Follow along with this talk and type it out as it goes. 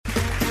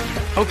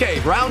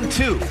Okay, round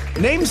two.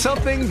 Name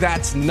something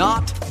that's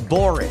not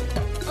boring.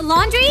 A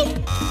laundry?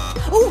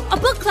 Ooh, a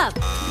book club.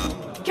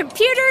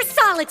 Computer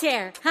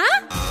solitaire,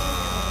 huh?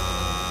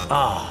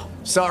 Ah,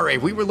 sorry,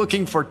 we were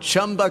looking for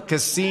Chumba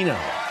Casino.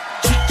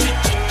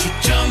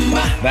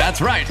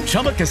 That's right,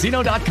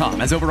 ChumbaCasino.com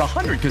has over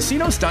 100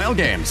 casino-style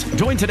games.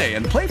 Join today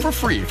and play for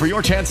free for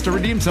your chance to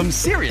redeem some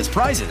serious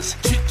prizes.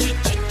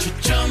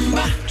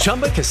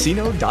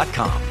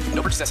 ChumbaCasino.com.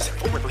 No purchase necessary.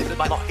 Void where prohibited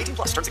by law. 18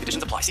 plus terms and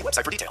conditions apply. See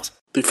website for details.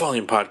 The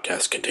following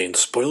podcast contains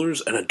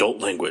spoilers and adult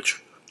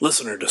language.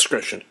 Listener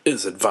discretion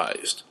is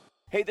advised.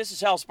 Hey, this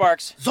is Hal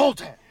Sparks.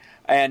 Zoltan.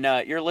 And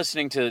you're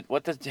listening to,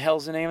 what the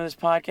hell's the name of this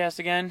podcast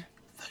again?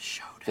 The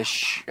Showdown. The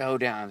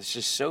Showdown. It's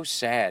just so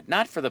sad.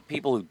 Not for the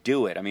people who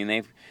do it. I mean,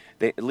 they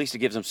at least it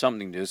gives them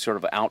something to do, sort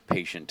of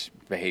outpatient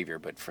behavior.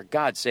 But for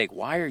God's sake,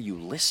 why are you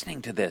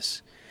listening to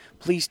this?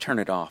 Please turn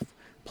it off.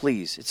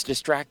 Please. It's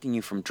distracting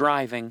you from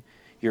driving.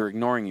 You're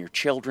ignoring your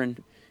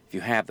children. If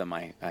you have them,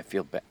 I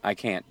feel I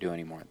can't do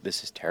anymore.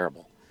 This is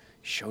terrible.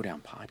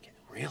 Showdown podcast.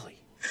 Really?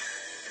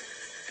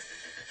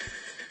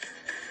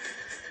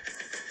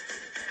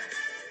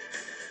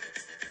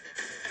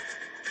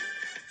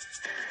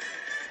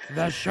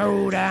 The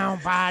Showdown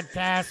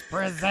Podcast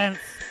presents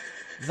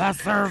the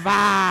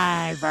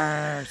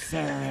Survivor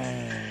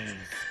Series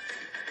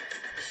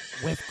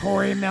with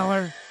Corey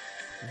Miller,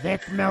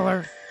 Vic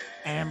Miller,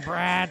 and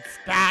Brad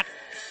Scott.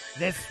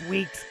 This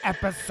week's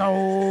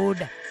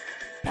episode,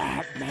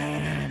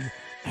 Batman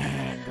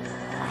and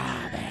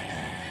Robin.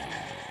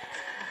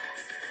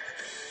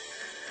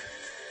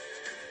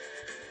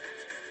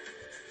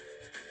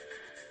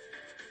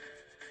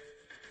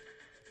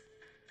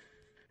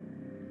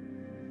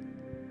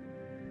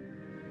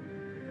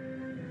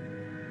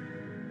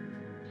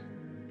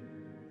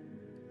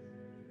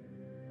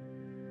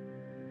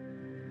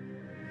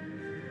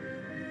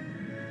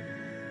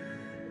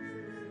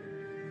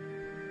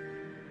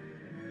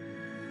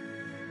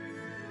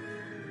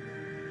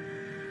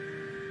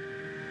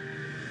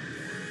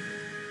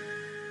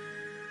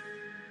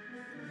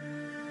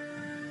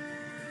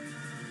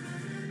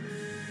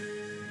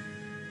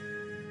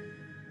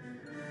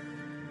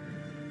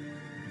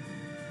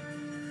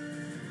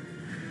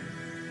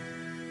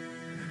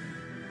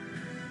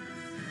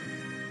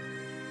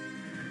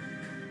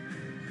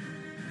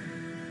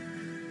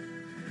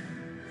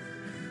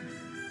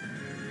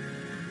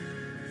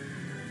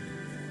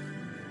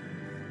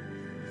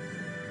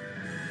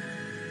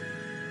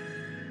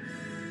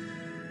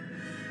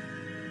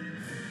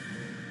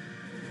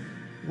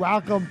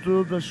 Welcome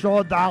to the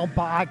Showdown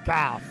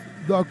Podcast,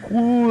 the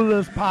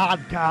coolest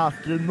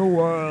podcast in the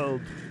world.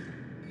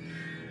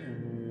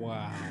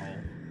 Wow.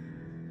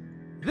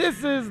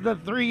 This is the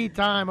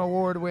 3-time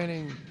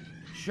award-winning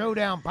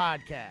Showdown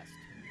Podcast.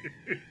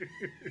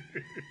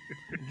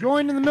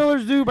 Joined in the Miller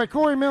Zoo by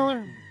Corey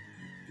Miller.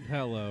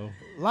 Hello.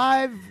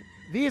 Live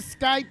via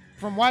Skype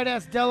from White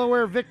Ass,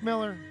 Delaware, Vic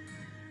Miller.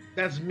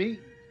 That's me.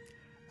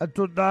 And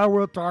today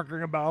we're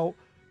talking about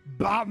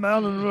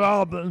Batman and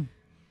Robin.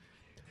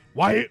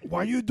 Why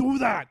you do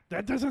that?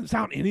 That doesn't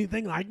sound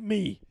anything like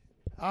me.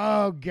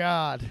 Oh,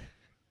 God.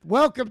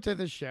 Welcome to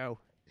the show.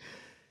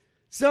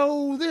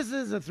 So, this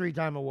is a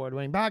 3-time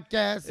award-winning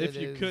podcast. If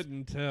It you is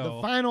couldn't tell.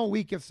 the final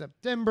week of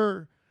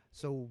September.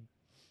 So,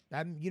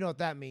 you know what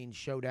that means,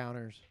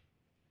 Showdowners.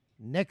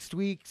 Next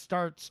week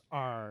starts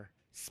our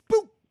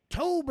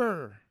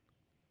Spooktober.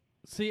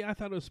 See, I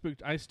thought it was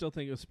spooked. I still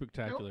think it was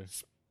spectacular.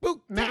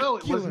 Spooktacular. No,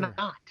 it was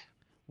not.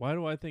 Why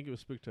do I think it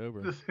was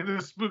Spooktober? The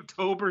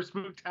Spooktober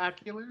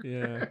Spooktacular.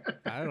 Yeah,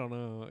 I don't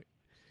know.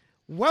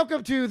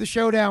 Welcome to the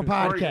Showdown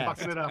Or you're Podcast.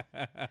 fucking it up.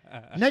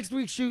 Next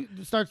week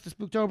starts the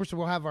Spooktober, so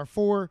we'll have our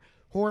 4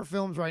 horror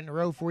films right in a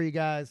row for you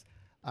guys.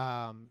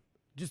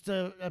 Just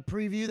a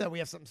preview that we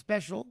have something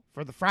special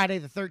for the Friday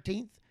the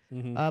 13th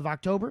of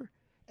October.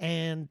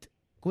 And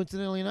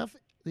coincidentally enough,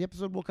 the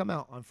episode will come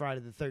out on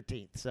Friday the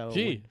 13th. So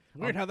Gee,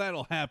 weird how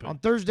that'll happen. on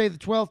Thursday the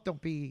 12th,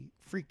 don't be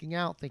freaking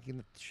out thinking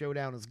that the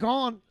Showdown is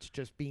gone. It's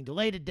just being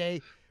delayed a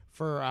day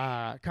for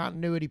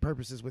continuity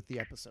purposes with the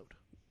episode.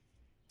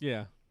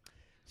 Yeah.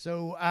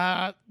 So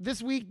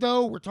this week,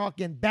 though, we're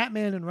talking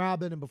Batman and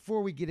Robin. And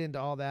before we get into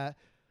all that,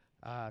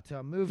 to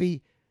a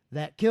movie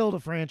that killed a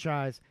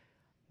franchise,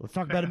 let's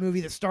talk about a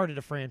movie that started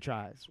a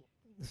franchise.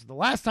 This is the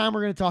last time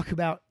we're going to talk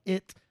about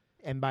It.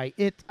 And by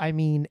It, I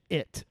mean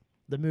It,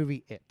 the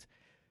movie It.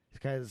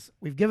 Because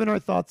we've given our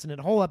thoughts in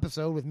a whole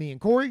episode with me and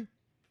Corey.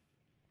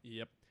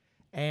 Yep.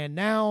 And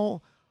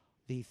now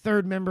the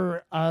third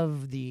member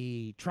of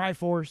the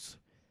Triforce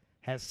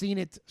has seen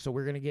it. So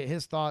we're going to get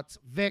his thoughts.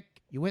 Vic,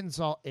 you went and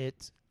saw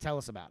It. Tell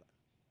us about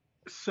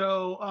it.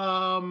 So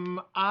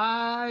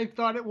I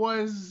thought it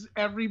was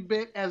every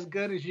bit as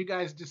good as you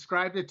guys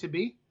described it to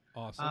be.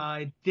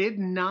 Awesome. It did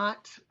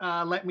not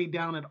let me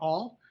down at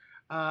all.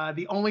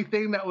 The only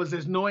thing that was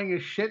as annoying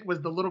as shit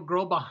was the little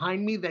girl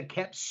behind me that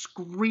kept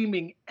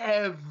screaming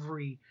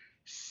every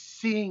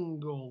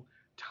single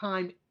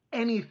time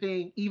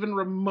anything, even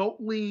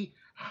remotely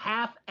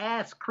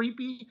half-ass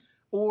creepy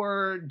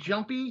or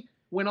jumpy,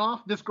 went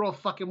off. This girl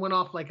fucking went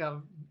off like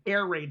a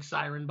air raid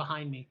siren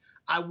behind me.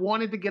 I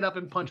wanted to get up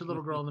and punch a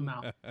little girl in the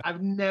mouth.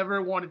 I've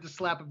never wanted to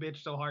slap a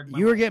bitch so hard in my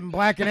You were life. getting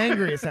black and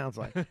angry, it sounds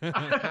like.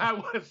 I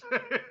was.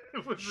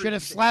 It was Should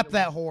have slapped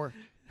that whore.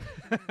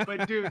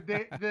 But dude,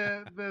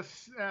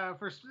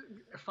 for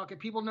fucking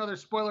people know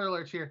there's spoiler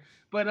alerts here.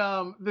 But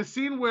the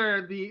scene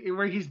where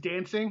he's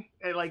dancing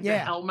and like the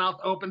hell mouth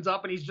opens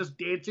up and he's just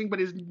dancing, but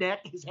his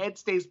head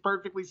stays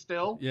perfectly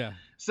still. Yeah.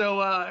 So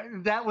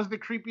that was the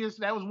creepiest.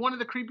 That was one of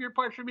the creepier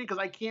parts for me because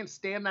I can't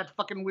stand that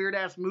fucking weird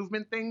ass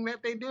movement thing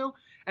that they do.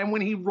 And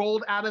when he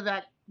rolled out of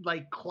that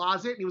like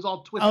closet, he was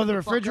all twisted. Oh, the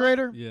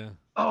refrigerator? Yeah.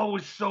 Oh, it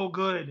was so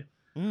good.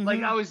 Mm-hmm.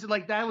 Like I was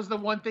like that was the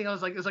one thing I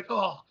was like, it's like,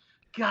 oh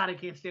God, I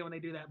can't stand when they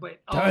do that.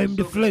 But Time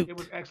to float. It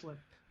was excellent.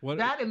 What?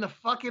 That and the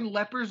fucking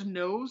leper's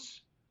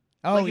nose.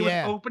 Oh, like it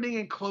yeah. was opening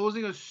and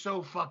closing. It was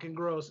so fucking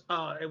gross.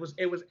 It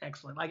was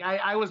excellent. Like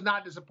I was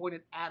not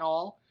disappointed at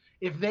all.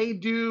 If they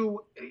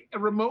do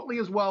remotely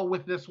as well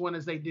with this one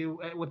as they do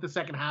with the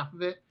second half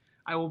of it,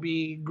 I will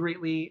be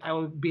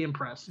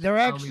impressed.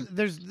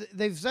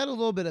 They've said a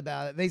little bit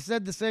about it. They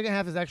said the second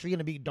half is actually going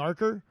to be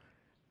darker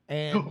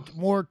and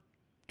more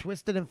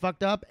twisted and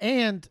fucked up.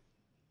 And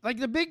like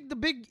the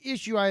big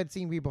issue I had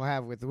seen people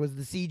have with it was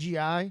the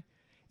CGI.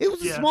 It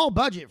was a small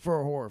budget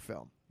for a horror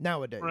film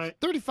nowadays. Right.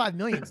 $35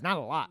 million is not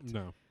a lot.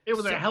 No. It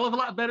was a hell of a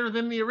lot better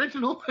than the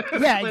original.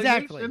 Yeah,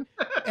 exactly.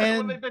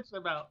 And what they bitched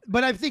about.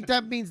 But I think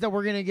that means that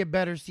we're going to get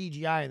better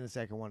CGI in the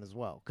second one as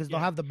well because they'll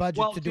have the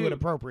budget to do it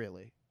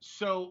appropriately.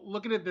 So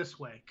look at it this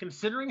way: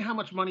 considering how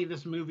much money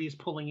this movie is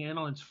pulling in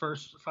on its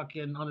first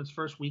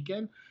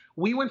weekend,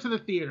 we went to the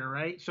theater,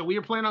 right? So we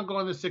were planning on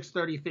going to the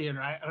 6:30 theater,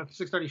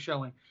 6:30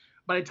 showing.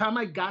 By the time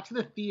I got to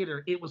the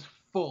theater, it was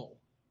full,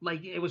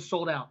 like it was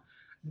sold out.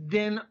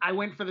 Then I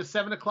went for the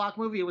 7 o'clock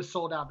movie. It was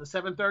sold out. The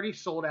 7:30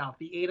 sold out.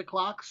 The 8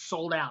 o'clock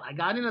sold out. I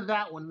got into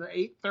that one. The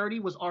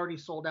 8:30 was already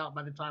sold out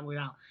by the time we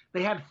went out.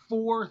 They had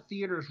 4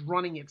 theaters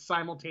running it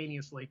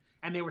simultaneously,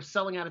 and they were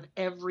selling out of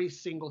every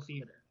single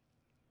theater.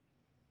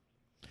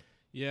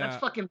 Yeah.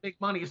 That's fucking big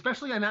money,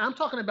 especially, and I'm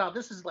talking about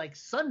this is like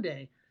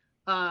Sunday.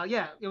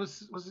 It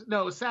was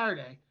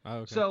Saturday. Oh,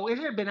 okay. So it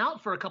had been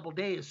out for a couple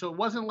days. So it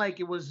wasn't like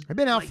it was. It's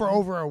been out like, for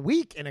over a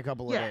week in a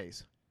couple of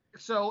days.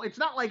 So it's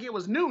not like it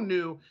was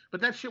new,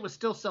 but that shit was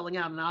still selling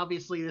out. And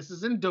obviously this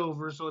is in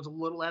Dover, so it's a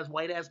little as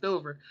white ass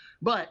Dover.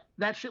 But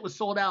that shit was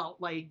sold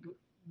out like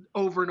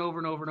over and over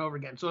and over and over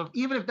again. So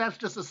even if that's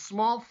just a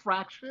small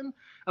fraction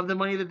of the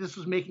money that this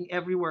was making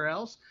everywhere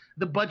else,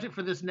 the budget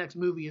for this next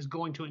movie is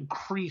going to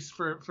increase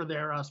for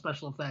their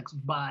special effects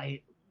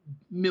by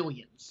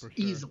millions. For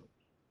sure.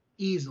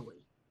 Easily.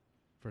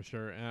 For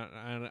sure,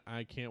 and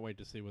I can't wait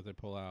to see what they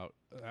pull out.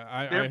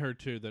 I heard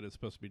too that it's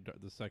supposed to be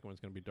the second one's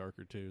going to be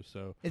darker too.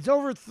 So it's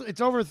over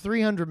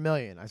 $300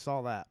 million. I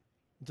saw that.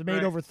 It's made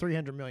Right. over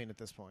 $300 million at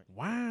this point.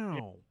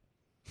 wow.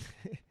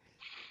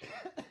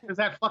 There's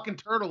that fucking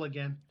turtle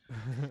again.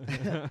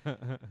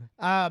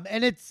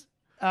 And it's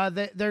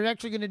they're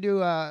actually going to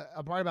do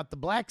a part about the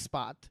Black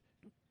Spot,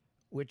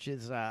 which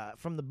is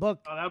from the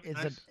book. Oh, that'd be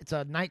nice. It's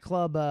a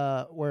nightclub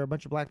where a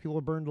bunch of black people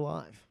are burned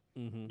alive.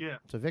 Mm-hmm. Yeah.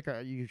 So Vic,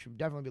 you should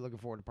definitely be looking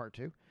forward to part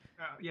 2.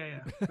 Yeah.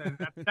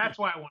 That's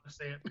why I want to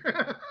say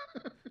it.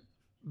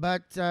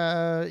 But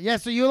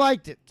so you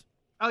liked it.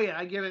 Oh yeah,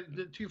 I give it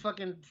the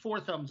 4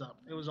 thumbs up.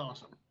 It was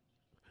awesome.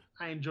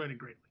 I enjoyed it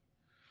greatly.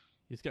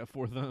 He's got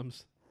 4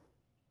 thumbs.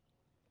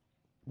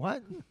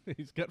 What?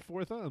 He's got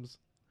 4 thumbs.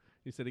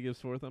 He said he gives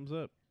 4 thumbs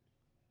up.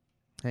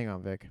 Hang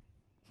on, Vic.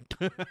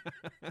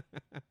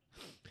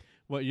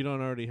 What, you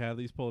don't already have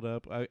these pulled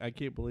up? I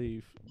can't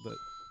believe that.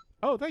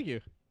 Oh, thank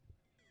you.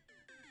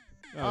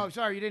 Oh,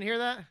 sorry, you didn't hear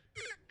that?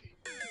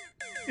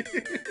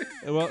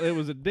 Well, it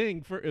was a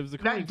ding. It was a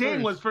That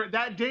ding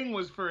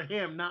was for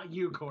him, not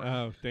you, Corey.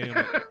 Oh, damn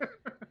it.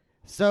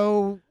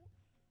 So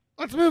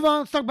let's move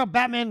on. Let's talk about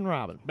Batman and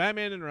Robin.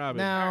 Batman and Robin.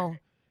 Now,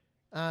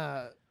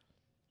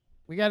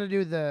 we got to do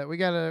we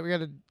got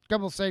a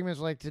couple segments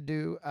we like to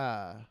do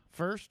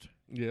first.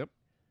 Yep.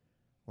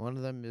 One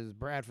of them is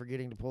Brad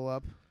forgetting to pull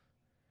up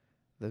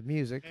the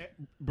music.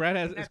 Brad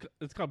has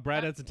it's called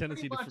Brad has a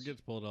tendency to much- forget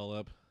to pull it all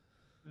up.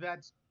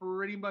 That's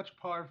pretty much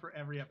par for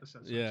every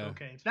episode. So Yeah. it's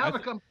okay. It's now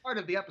become part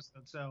of the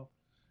episode, so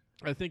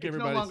I think it's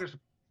no everybody's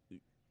longer.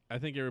 I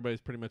think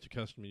everybody's pretty much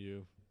accustomed to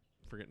you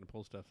forgetting to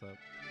pull stuff up.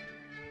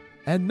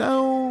 And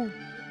now,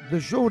 the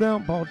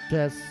Showdown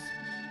Podcast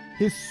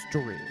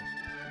history.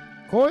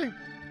 Coy?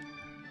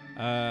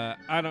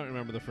 I don't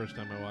remember the first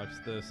time I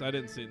watched this. I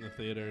didn't see it in the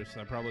theaters.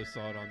 I probably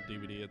saw it on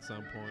DVD at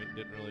some point.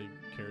 Didn't really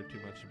care too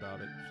much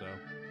about it.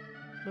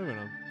 So, moving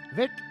on.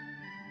 Vic?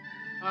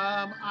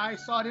 I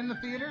saw it in the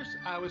theaters.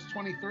 I was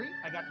 23.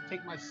 I got to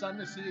take my son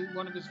to see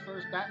one of his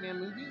first Batman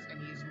movies, and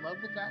he's in love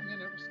with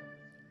Batman ever since.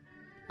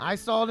 I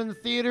saw it in the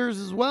theaters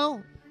as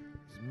well.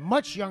 He's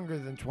much younger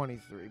than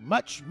 23.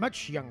 Much,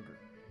 much younger.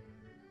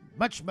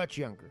 Much, much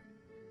younger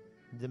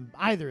than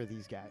either of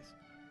these guys.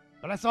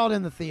 But I saw it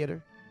in the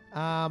theater.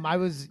 I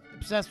was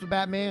obsessed with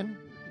Batman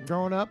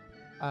growing up.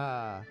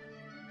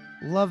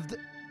 Loved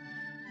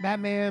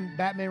Batman,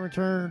 Batman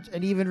Returns,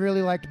 and even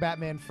really liked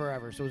Batman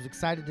Forever. So I was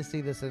excited to see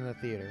this in the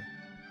theater.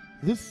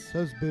 This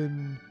has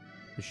been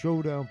the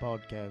Showdown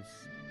Podcast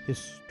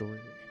History.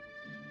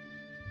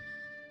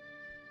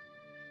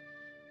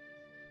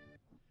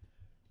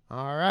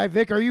 All right,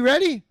 Vic, are you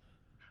ready?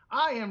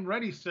 I am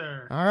ready,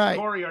 sir. All right.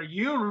 Corey, are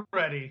you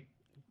ready?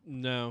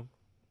 No.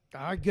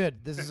 All right,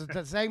 good. This is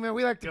a segment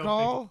we like to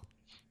call...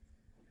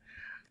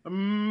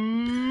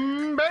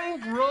 Bankroll.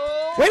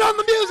 Wait on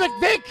the music,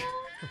 Vic!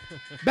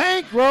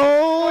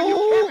 Bankroll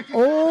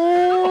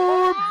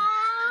or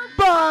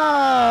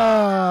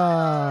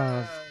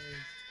bust!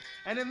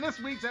 And in this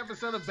week's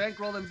episode of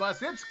Bankroll and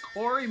Bust, it's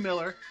Corey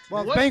Miller.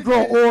 Well, once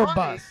bankroll again or trying-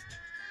 bust.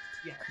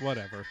 Yes.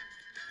 Whatever.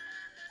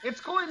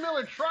 It's Corey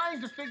Miller trying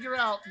to figure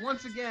out,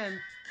 once again,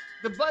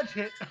 the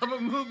budget of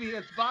a movie,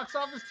 its box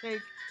office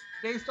take,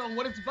 based on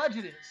what its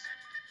budget is.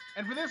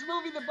 And for this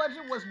movie, the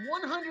budget was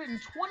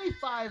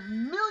 $125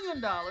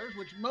 million,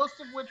 which most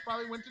of which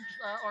probably went to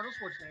Arnold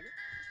Schwarzenegger.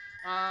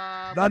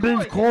 That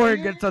means Corey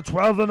can gets a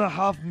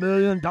 $12.5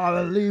 million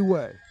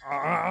leeway.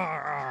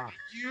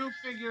 you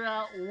figure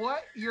out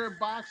what your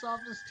box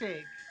office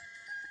take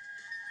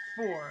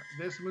for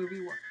this movie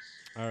was.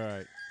 All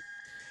right.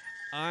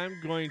 I'm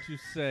going to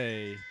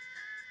say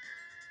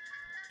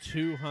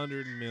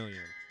 200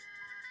 million.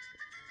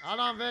 Hold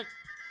on, Vic.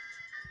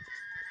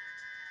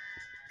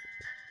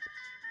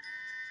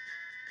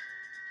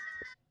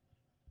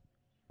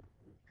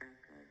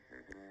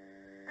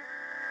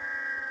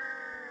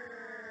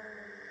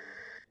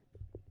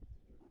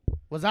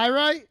 Was I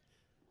right?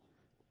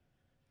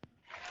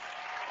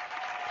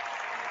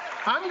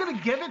 I'm going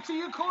to give it to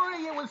you,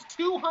 Corey. It was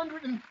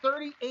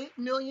 $238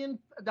 million.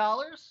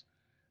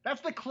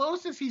 That's the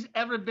closest he's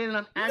ever been. And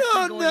I'm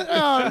actually No.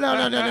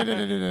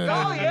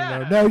 Oh,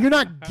 yeah. No, you're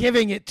not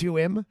giving it to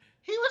him.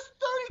 He was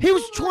 30. He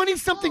was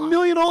 20-something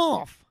million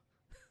off.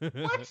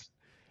 What?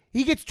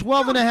 He gets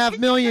 12.5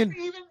 million.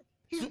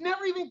 He's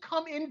never even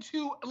come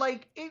into,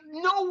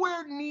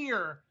 nowhere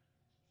near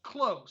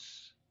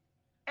close.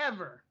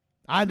 Ever.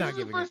 I'm This not is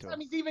the giving it first to time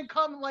him. he's even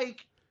come,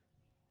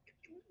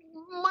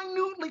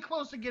 minutely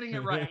close to getting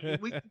it right.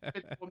 We can give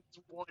it to him this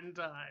one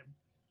time.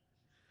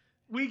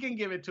 We can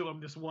give it to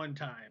him this one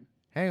time.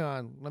 Hang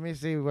on. Let me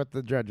see what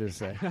the judges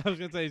say. I was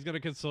going to say he's going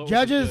to consult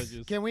Judges, with the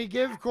judges. can we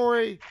give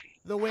Corey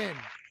the win?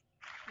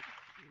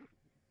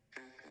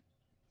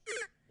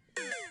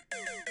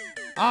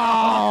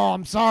 Oh,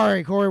 I'm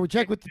sorry, Corey. We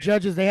checked with the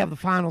judges. They have the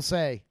final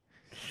say.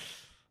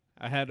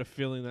 I had a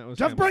feeling that was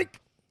Judge coming. break.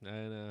 I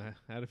know.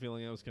 I had a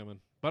feeling that was coming.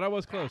 But I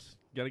was close.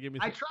 Got to give me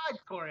I tried,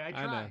 Corey. I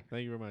tried. I know.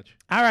 Thank you very much.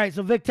 All right,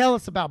 so Vic, tell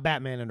us about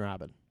Batman and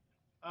Robin.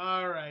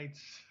 All right.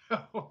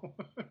 So,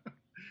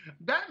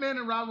 Batman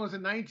and Robin was a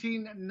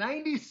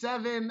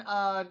 1997 the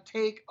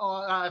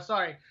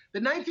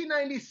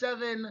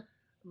 1997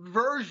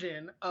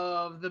 version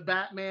of the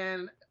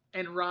Batman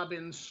and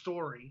Robin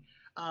story.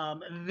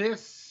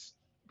 This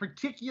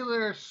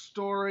particular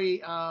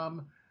story,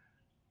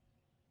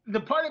 the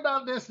part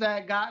about this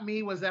that got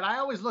me was that I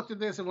always looked at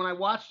this, and when I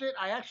watched it,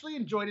 I actually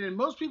enjoyed it. And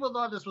most people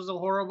thought this was a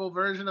horrible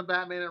version of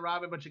Batman and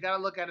Robin, but you got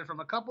to look at it from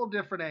a couple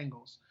different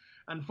angles.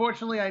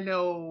 Unfortunately, I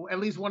know at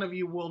least one of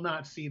you will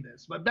not see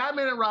this. But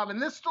Batman and Robin,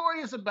 this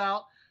story is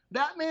about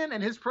Batman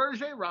and his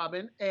protege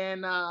Robin,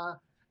 and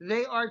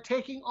they are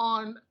taking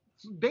on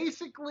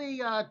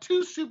basically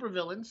three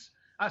supervillains,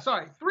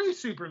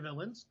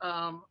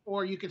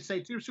 or you could say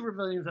two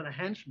supervillains and a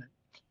henchman.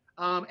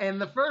 And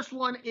the first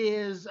one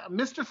is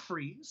Mr.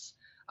 Freeze,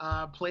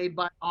 played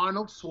by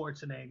Arnold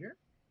Schwarzenegger.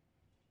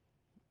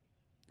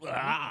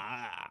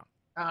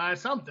 I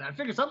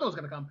figured something was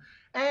going to come.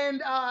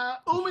 And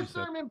Uma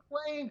Thurman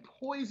playing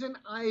Poison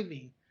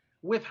Ivy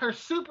with her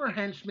super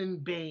henchman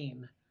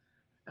Bane.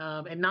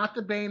 And not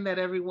the Bane that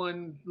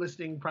everyone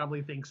listening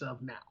probably thinks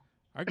of now.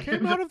 I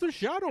came out of the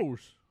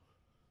shadows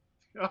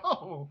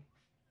Oh.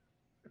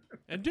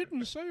 and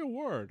didn't say a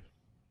word.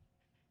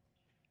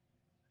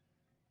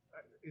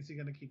 Is he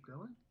going to keep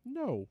going?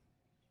 No.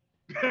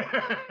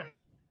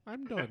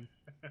 I'm done.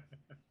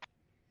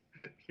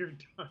 You're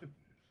done.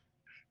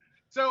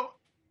 So,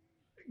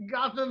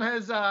 Gotham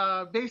has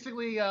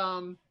basically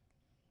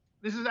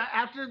this is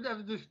after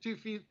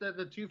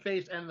the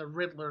Two-Face and the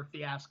Riddler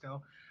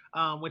fiasco,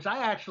 which I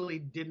actually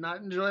did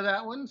not enjoy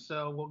that one.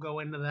 So we'll go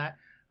into that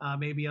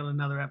maybe on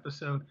another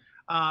episode.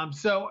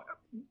 So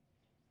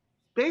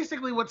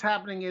basically, what's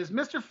happening is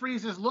Mr.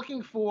 Freeze is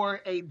looking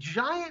for a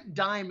giant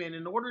diamond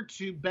in order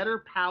to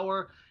better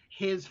power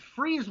his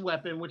freeze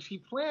weapon, which he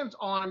plans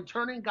on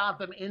turning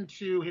Gotham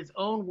into his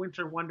own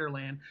winter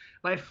wonderland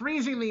by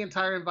freezing the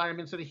entire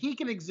environment so that he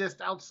can exist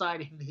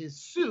outside of his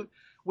suit,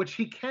 which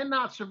he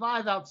cannot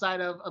survive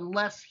outside of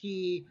unless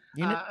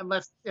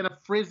unless in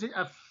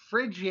a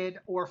frigid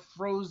or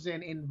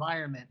frozen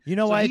environment. You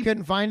know why he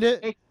couldn't find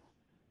it?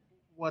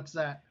 What's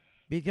that?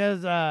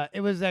 Because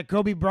it was at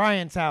Kobe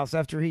Bryant's house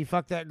after he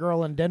fucked that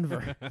girl in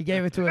Denver. He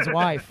gave it to his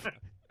wife.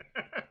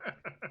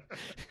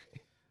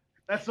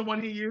 That's the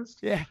one he used?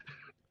 Yeah.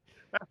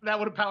 That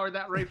would have powered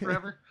that rape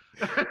forever.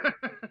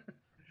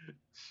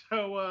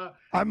 So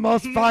I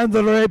must find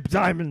the rape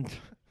diamond.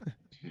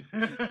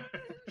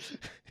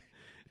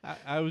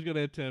 I was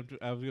gonna attempt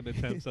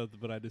something,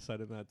 but I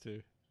decided not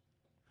to.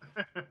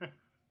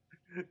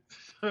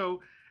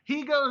 So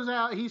he goes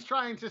out. He's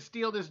trying to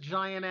steal this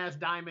giant ass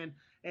diamond,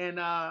 and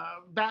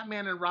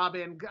Batman and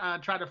Robin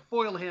try to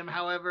foil him.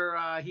 However,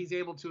 he's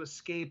able to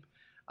escape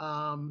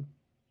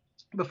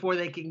before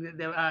they can,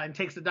 and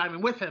takes the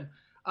diamond with him.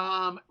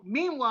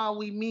 Meanwhile,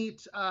 we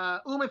meet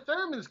Uma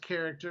Thurman's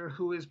character,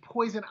 who is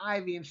Poison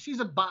Ivy, and she's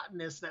a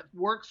botanist that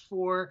works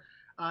for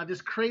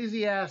this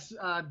crazy ass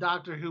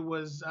doctor who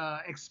was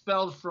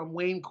expelled from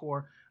Wayne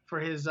Corps for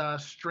his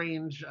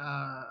strange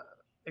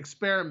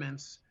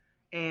experiments.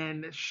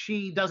 And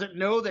she doesn't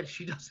know that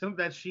she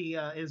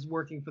is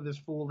working for this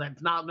fool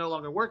that's no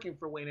longer working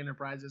for Wayne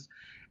Enterprises.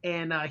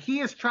 And he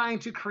is trying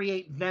to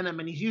create venom,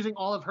 and he's using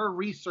all of her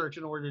research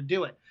in order to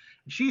do it.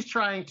 She's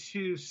trying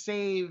to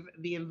save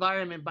the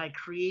environment by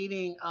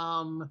creating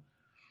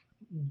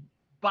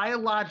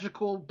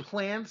biological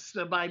plants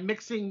by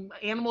mixing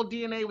animal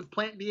DNA with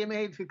plant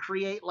DNA to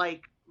create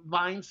like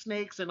vine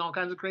snakes and all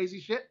kinds of crazy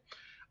shit.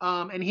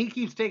 And he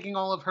keeps taking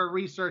all of her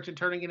research and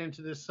turning it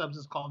into this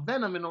substance called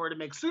venom in order to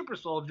make super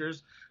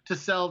soldiers to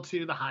sell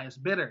to the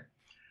highest bidder.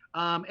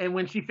 And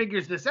when she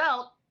figures this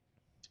out,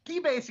 he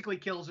basically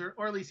kills her,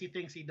 or at least he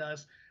thinks he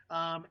does.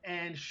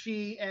 And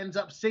she ends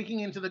up sinking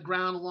into the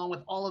ground along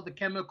with all of the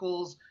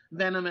chemicals,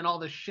 venom, and all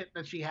the shit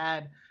that she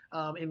had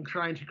in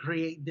trying to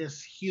create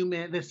this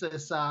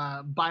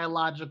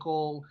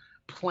biological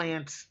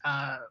plant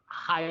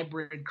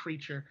hybrid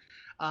creature.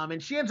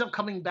 And she ends up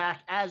coming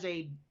back as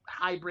a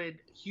hybrid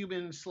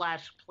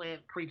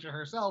human/plant creature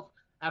herself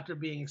after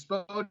being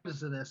exposed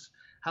to this.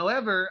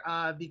 However,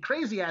 the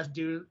crazy ass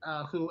dude,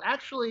 who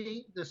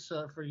actually, this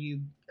for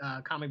you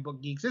comic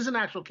book geeks, is an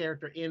actual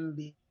character in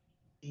the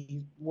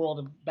world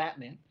of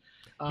Batman.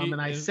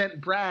 I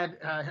sent Brad.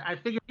 I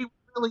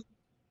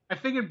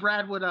figured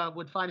Brad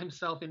would find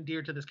himself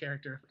endeared to this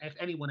character, if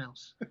anyone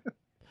else.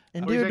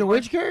 Endeared to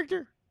which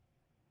character?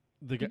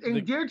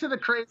 Endeared to the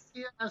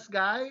crazy ass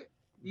guy.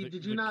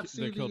 Did you not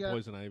see the killed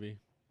Poison Ivy?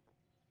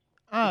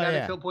 Oh,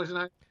 yeah. Killed Poison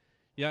Ivy?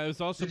 Yeah, it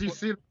was also. Did you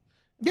see?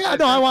 Yeah,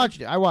 no, I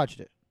watched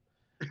it.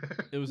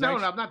 It was no,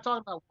 I'm not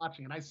talking about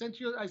watching it. I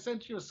sent you a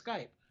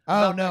Skype.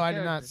 Oh no, I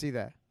did not see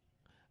that.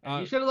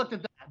 You should have looked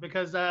at that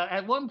because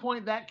at one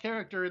point that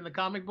character in the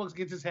comic books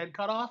gets his head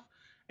cut off,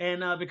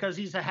 and because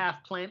he's a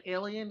half plant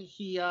alien,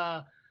 he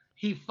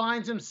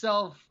finds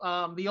himself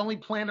the only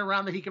plant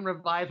around that he can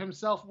revive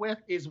himself with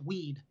is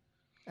weed.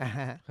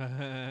 Uh-huh.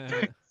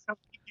 So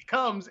he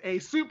becomes a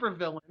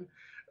supervillain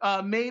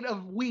made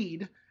of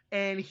weed,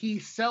 and he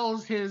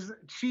sells his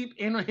cheap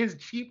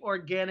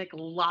organic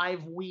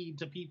live weed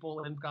to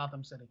people in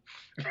Gotham City.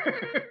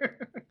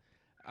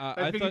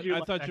 I thought you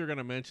were going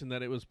to mention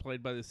that it was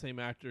played by the same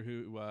actor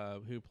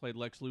who played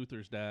Lex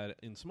Luthor's dad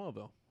in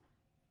Smallville.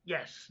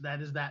 Yes,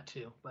 that is that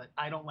too. But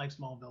I don't like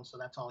Smallville, so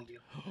that's all you.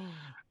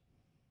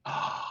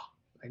 Oh,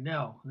 I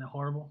know. Isn't that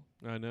horrible?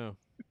 I know.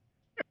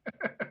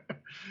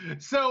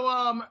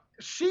 So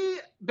she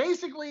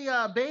basically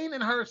Bane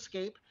and her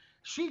escape.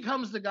 She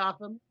comes to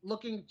Gotham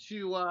looking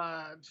to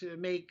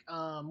make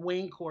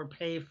Wayne Corps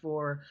pay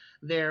for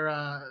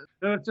their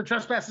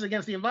trespasses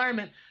against the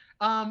environment.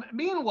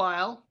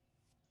 Meanwhile,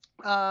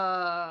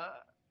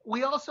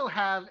 we also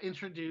have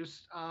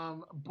introduced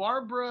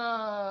Barbara.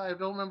 I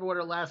don't remember what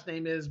her last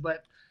name is,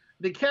 but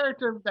the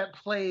character that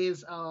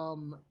plays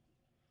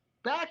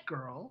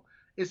Batgirl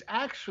is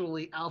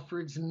actually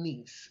Alfred's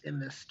niece in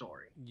this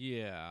story.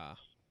 Yeah.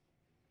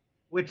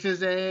 Which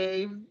is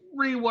a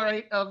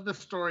rewrite of the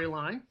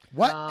storyline.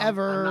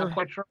 Whatever. I'm not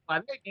quite sure why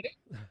they did it,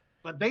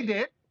 but they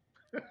did.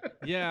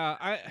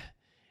 Yeah,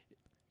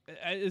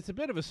 it's a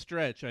bit of a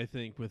stretch, I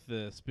think, with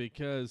this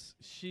because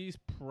she's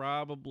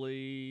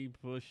probably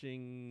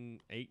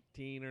pushing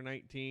 18 or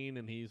 19,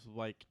 and he's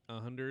like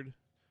 100.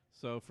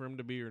 So for him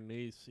to be her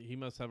niece, he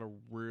must have a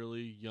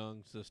really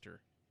young sister.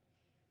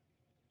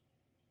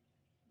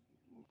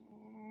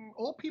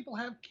 Old people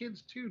have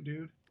kids too,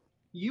 dude.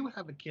 You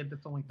have a kid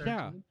that's only 13.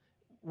 Yeah,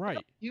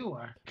 right. You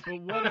are.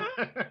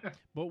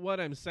 But what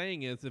I'm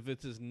saying is, if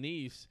it's his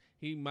niece,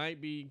 he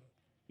might be,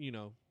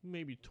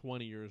 maybe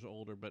 20 years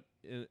older, but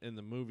in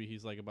the movie,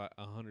 he's like about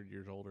 100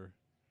 years older.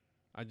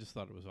 I just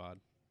thought it was odd.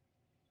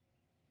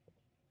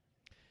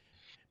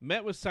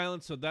 Met with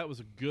silence, so that was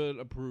a good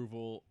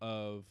approval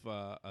of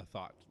a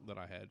thought that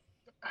I had.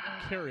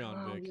 Carry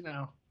on, Vic.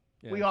 Yeah.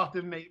 We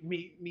often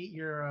meet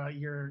your.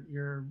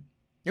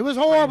 It was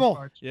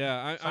horrible.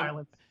 Yeah,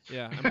 silence.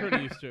 I'm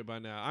pretty used to it by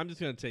now. I'm just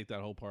gonna take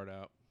that whole part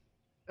out.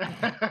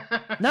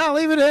 No,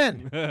 leave it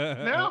in.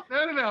 No.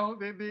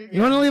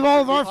 You want to leave all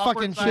of our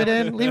fucking shit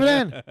in? Leave it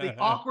in. The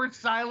awkward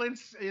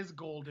silence is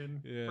golden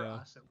for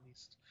us, at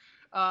least.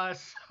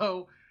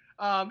 So,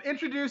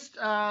 introduced.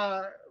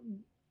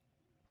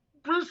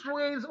 Bruce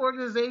Wayne's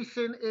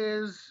organization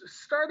is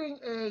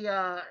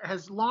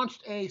has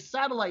launched a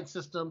satellite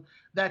system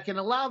that can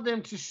allow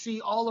them to see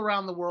all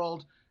around the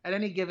world at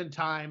any given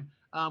time.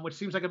 Which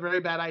seems like a very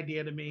bad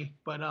idea to me,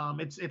 but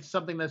it's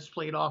something that's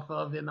played off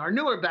of in our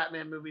newer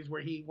Batman movies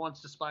where he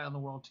wants to spy on the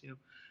world too.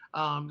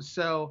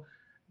 So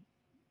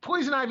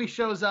Poison Ivy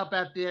shows up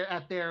at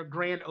their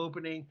grand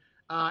opening,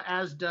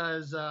 as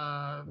does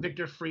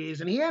Victor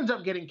Freeze, and he ends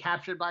up getting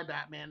captured by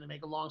Batman. To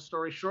make a long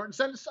story short, and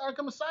sent to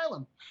Arkham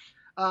Asylum,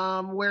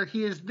 where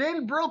he is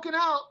then broken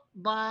out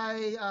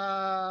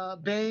by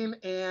Bane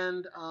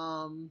and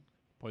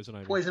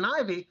Poison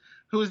Ivy,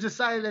 who has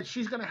decided that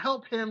she's going to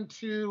help him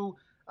to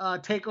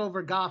take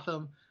over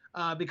Gotham,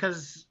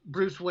 because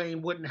Bruce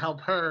Wayne wouldn't help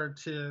her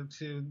to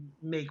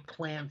make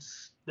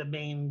plants the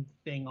main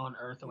thing on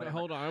Earth or whatever.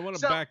 Hold on, I want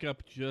to back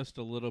up just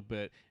a little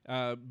bit.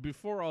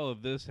 Before all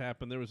of this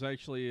happened, there was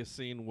actually a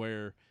scene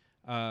where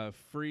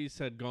Freeze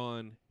had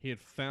gone. He had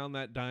found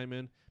that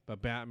diamond,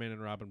 but Batman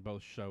and Robin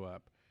both show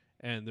up,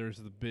 and there's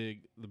the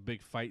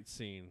big fight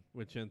scene,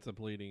 which ends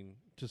up leading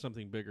to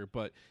something bigger.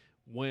 But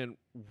when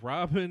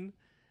Robin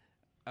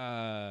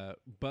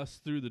busts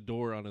through the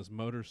door on his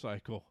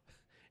motorcycle,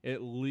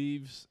 it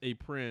leaves a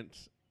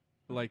print,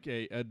 like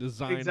a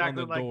design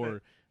exactly on the like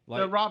door.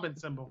 The Robin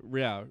symbol.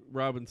 Yeah,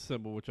 Robin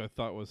symbol, which I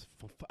thought was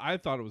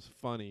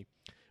funny.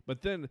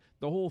 But then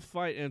the whole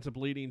fight ends up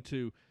leading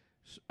to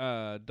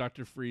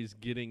Dr. Freeze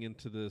getting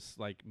into this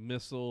like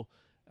missile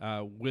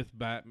with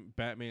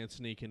Batman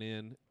sneaking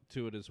in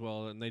to it as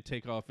well, and they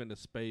take off into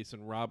space,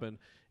 and Robin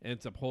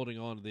ends up holding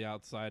on to the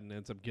outside and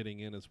ends up getting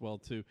in as well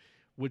too,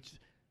 which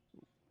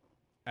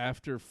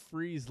after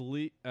Freeze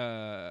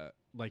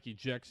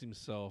ejects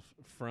himself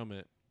from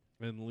it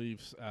and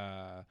leaves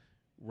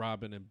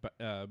Robin and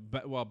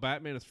while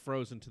Batman is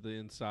frozen to the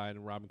inside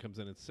and Robin comes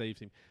in and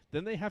saves him,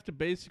 then they have to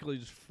basically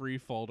just free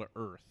fall to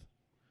Earth.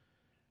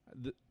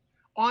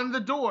 On the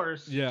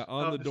doors. Yeah,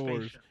 on the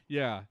doors. Spaceship.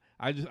 Yeah,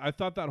 I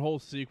thought that whole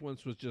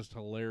sequence was just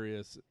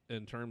hilarious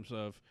in terms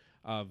of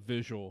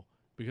visual,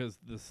 because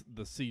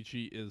the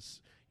CG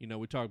is,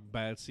 we talk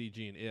bad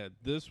CG and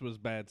this was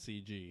bad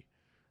CG.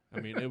 I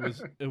mean,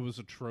 it was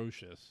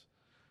atrocious.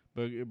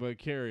 But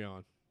carry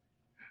on.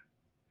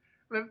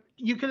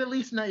 You could at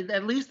least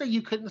that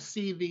you couldn't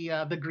see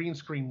the green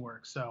screen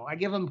work, so I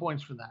give them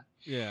points for that.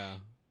 Yeah.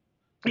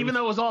 Even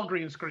though it was all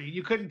green screen,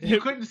 you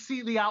couldn't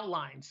see the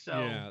outlines. So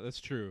yeah, that's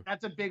true.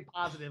 That's a big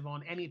positive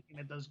on anything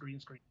that does green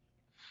screen.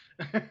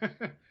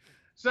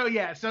 So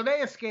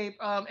they escape.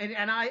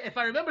 If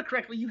I remember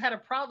correctly, you had a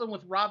problem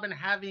with Robin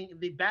having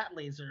the bat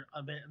laser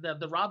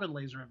the Robin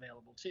laser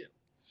available too.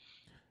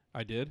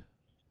 I did.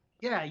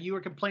 Yeah, you were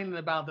complaining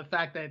about the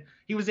fact that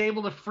he was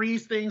able to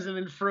freeze things and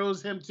then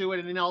froze him to it,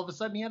 and then all of a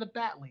sudden he had a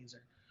bat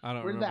laser. I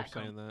don't remember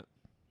saying that.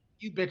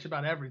 You bitch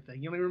about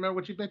everything. You don't even remember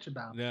what you bitch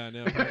about. Yeah,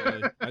 no,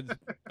 apparently.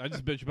 I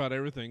just bitch about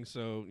everything,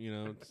 so,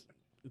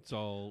 it's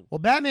all... Well,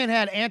 Batman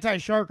had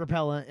anti-shark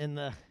repellent in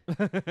the...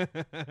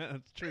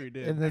 That's true, he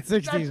did. In the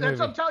 60s movie. That's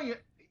what I'm telling you.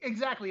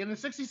 Exactly. In the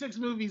 66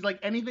 movies, like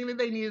anything that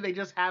they needed, they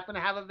just happened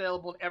to have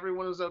available, and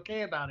everyone was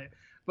okay about it.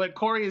 But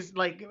Corey is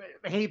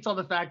hates on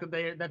the fact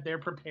that they're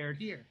prepared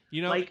here.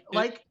 Like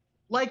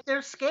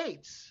their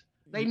skates.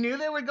 They knew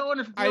they were going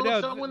to deal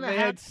with someone that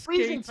had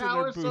freezing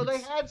powers, so they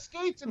had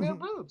skates in their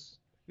boots.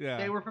 Yeah,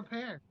 they were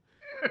prepared.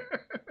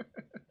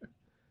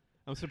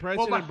 I'm surprised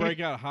they didn't break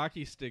out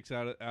hockey sticks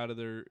out of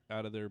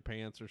their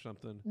pants or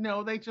something.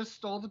 No, they just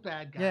stole the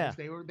bad guys. Yeah.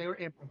 They were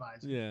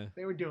improvising. Yeah,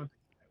 they were doing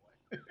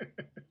things that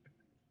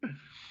way.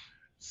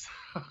 So,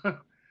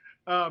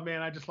 oh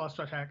man, I just lost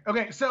track.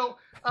 Okay, so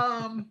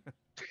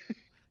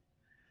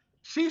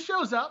she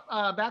shows up.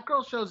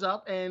 Batgirl shows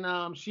up,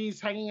 and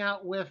she's hanging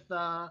out with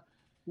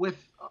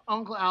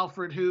Uncle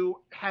Alfred, who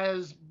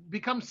has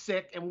become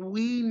sick, and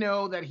we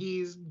know that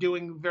he's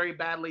doing very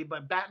badly.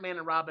 But Batman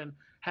and Robin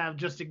have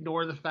just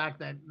ignored the fact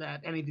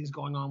that anything's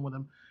going on with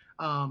him,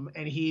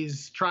 and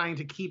he's trying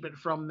to keep it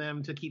from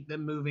them to keep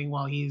them moving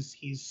while he's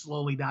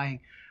slowly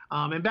dying.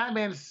 And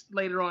Batman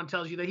later on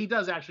tells you that he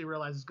does actually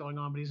realize what's going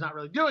on, but he's not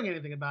really doing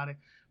anything about it.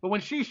 But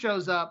when she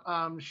shows up,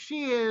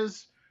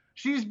 she's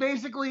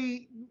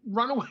basically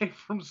run away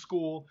from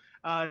school.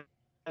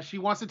 She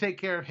wants to take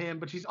care of him,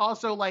 but she's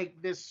also like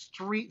this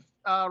street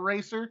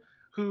racer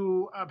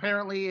who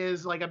apparently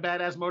is like a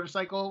badass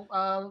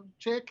motorcycle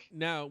chick.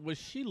 Now, was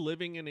she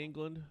living in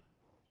England?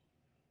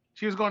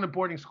 She was going to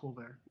boarding school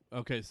there.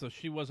 Okay, so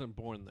she wasn't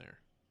born there.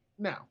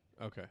 No.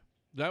 Okay.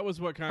 That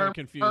was what kind of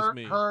confused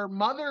me. Her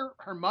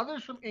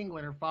mother's from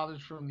England. Her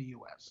father's from the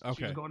U.S. Okay.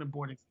 She was going to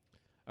boarding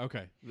school.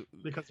 Okay.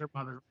 Because her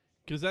mother...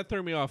 Because that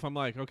threw me off. I'm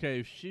like, okay,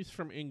 if she's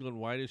from England,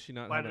 why does she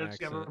not have an accent? Why does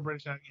she have a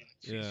British accent?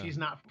 She's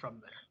not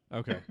from there.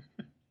 Okay.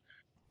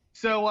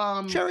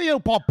 So, Cheerio,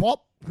 Pop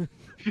Pop.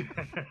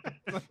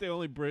 Not the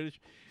only British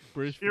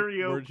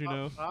Cheerio, word you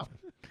know. Pop.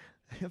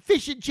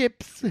 Fish and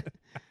chips.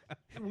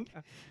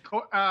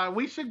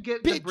 We should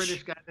get the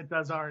British guy that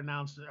does our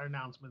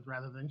announcements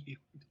rather than you.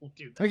 Don't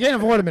do that. I can't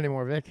afford him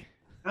anymore, Vic.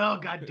 Oh,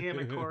 God damn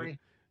it, Corey.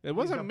 It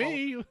wasn't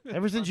me.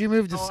 Ever since you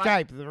moved to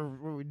Skype,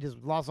 we just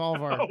lost all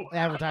of our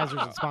advertisers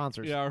and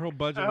sponsors. Yeah, our whole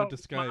budget went to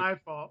Skype. My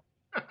fault.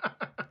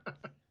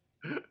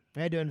 I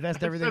had to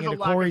invest everything into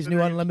Corey's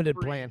new unlimited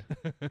plan.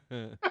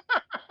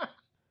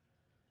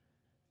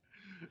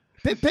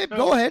 Pip,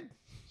 go ahead.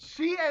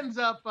 She ends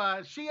up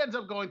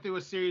going through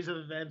a series of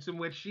events in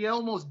which she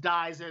almost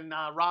dies, and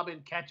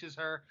Robin catches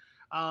her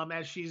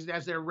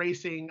as they're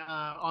racing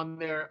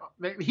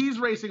he's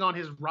racing on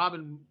his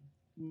Robin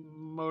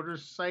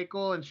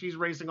motorcycle, and she's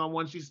racing on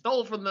one she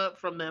stole from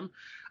them.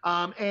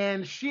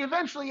 And she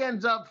eventually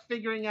ends up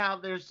figuring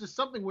out there's just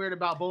something weird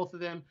about both of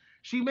them.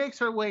 She makes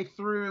her way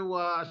through.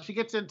 She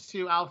gets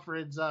into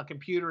Alfred's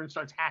computer and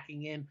starts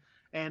hacking in.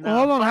 And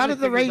hold on, how finally did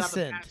the figures race out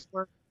the end?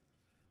 password.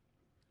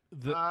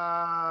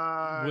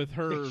 With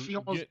her, she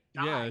almost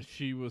yeah, died.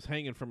 she was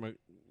hanging from a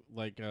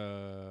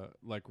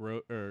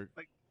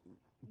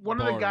one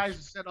of the bars.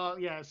 guys set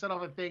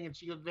off a thing, and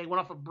they went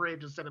off a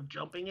bridge instead of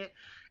jumping it,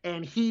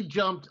 and he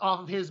jumped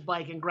off of his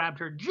bike and grabbed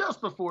her just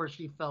before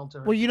she fell to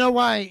her. Well, you know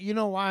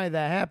why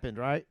that happened,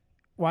 right?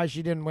 Why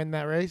she didn't win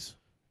that race?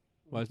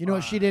 You know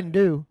what she didn't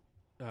do?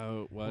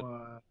 Oh, what?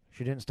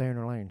 She didn't stay in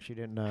her lane. She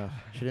didn't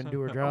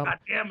do her job. God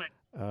damn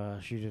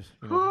it! She just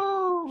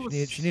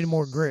she needed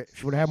more grit.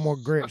 She would have had more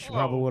grit. She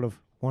probably would have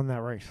won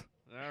that race.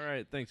 All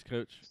right, thanks,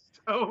 Coach.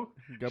 So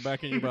Go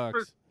back in your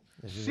box.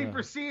 She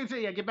proceeds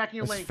to get back in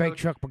your this lane. is fake Coach.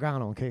 Chuck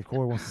Pagano, in case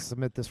Corey wants to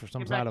submit this for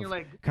some Get back side in of your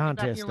lane. Get back in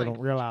contest. your They lane.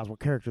 don't realize what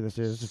character this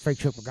is. This is fake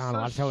Chuck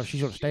Pagano. I tell her she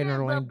should have stayed in her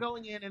She ends lane. up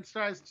going in and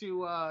tries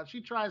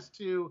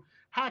to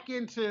hack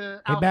into. Hey,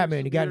 Alfred's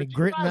Batman, you got any computer. She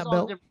grit in tries that all the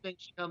belt? different things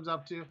she comes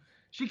up to.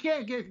 She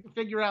can't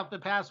figure out the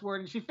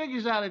password, and she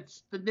figures out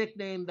it's the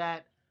nickname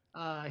that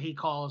he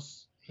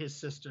calls his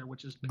sister,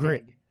 which is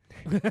Grit.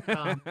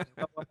 Peg.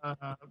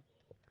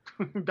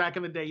 Back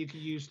in the day, you could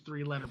use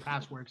 3-letter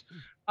passwords.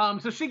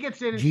 So she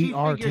gets in and she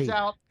GRT. figures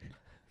out,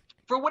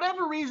 for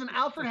whatever reason,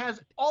 Alfred has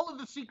all of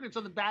the secrets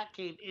of the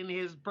Batcave in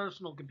his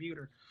personal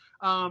computer.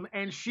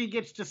 And she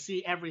gets to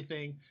see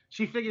everything.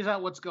 She figures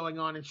out what's going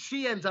on, and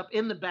she ends up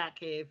in the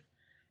Batcave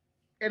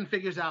and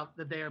figures out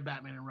that they are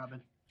Batman and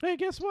Robin. Hey,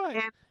 guess what?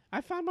 And- I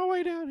found my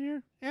way down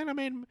here, and I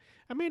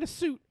made a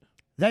suit.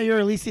 Is that your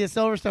Alicia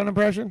Silverstone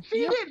impression?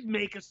 She didn't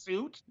make a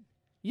suit.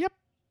 Yep.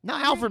 No,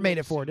 Alfred made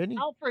it for her, didn't he?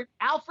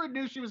 Alfred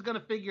knew she was going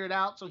to figure it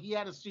out, so he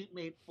had a suit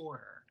made for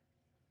her.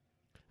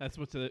 That's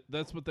what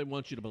they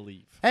want you to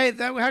believe. Hey,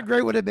 how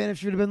great would it have been if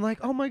she would have been like,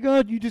 "Oh my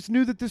God, you just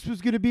knew that this was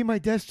going to be my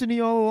destiny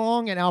all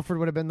along," and Alfred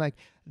would have been like,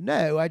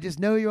 "No, I just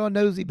know you're a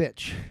nosy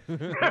bitch."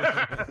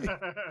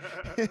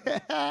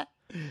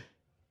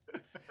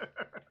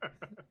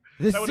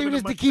 The That would've suit been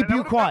is to much keep better.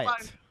 you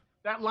quiet.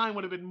 That line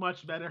would have been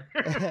much better.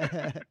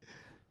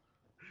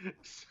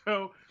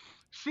 So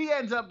she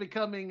ends up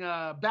becoming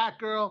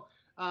Batgirl.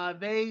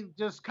 They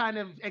just kind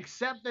of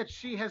accept that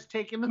she has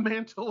taken the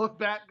mantle of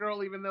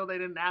Batgirl, even though they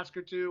didn't ask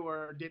her to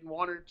or didn't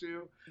want her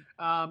to.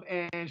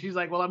 And she's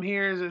like, "Well, I'm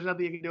here. There's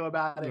nothing you can do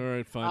about it." All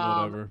right, fine,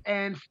 whatever.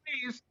 And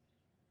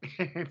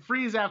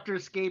Freeze, after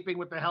escaping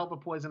with the help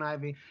of Poison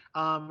Ivy,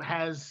 by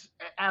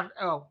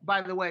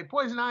the way,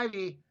 Poison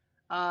Ivy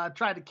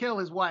tried to kill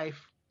his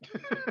wife.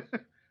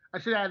 I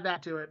should add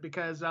that to it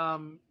because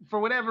for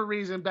whatever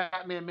reason,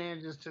 Batman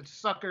manages to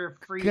sucker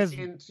Freeze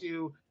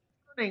into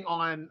turning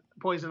on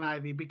Poison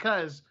Ivy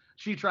because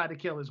she tried to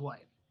kill his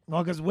wife.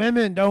 Well, because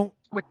women don't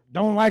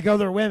like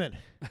other women.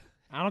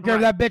 I don't care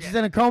if that bitch is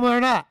in a coma or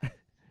not.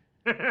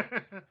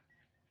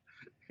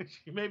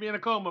 She may be in a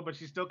coma, but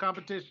she's still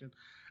competition.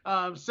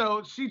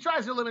 So she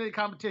tries to eliminate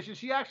competition.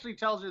 She actually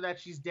tells her that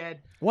she's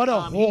dead. What a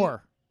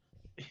whore.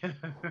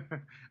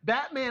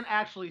 Batman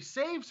actually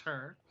saves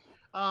her.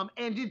 And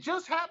it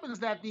just happens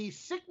that the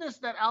sickness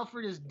that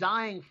Alfred is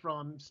dying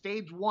from,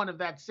 stage 1 of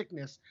that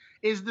sickness,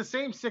 is the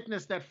same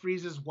sickness that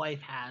Freeze's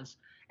wife has.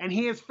 And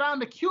he has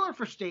found a cure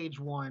for stage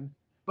 1,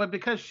 but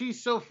because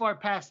she's so far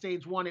past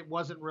stage 1, it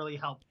wasn't really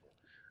helpful.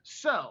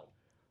 So,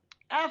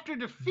 after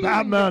defeating...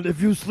 Batman, if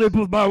you sleep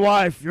with my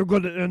wife, you're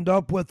going to end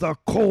up with a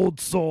cold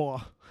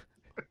sore.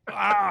 Oh,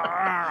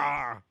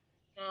 God.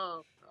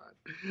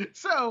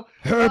 So,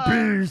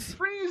 Herpes.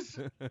 Freeze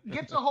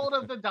gets a hold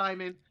of the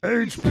diamond.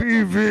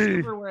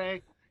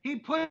 HPV. He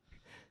puts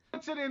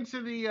it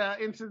into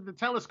the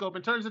telescope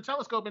and turns the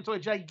telescope into a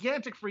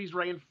gigantic freeze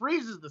ray and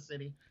freezes the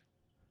city.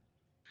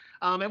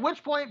 At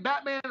which point,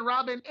 Batman,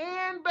 Robin,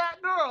 and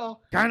Batgirl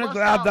Kind of bust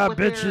glad out that with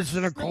bitch their is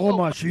in a snow-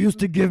 coma. She used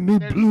to give me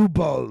blue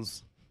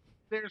balls.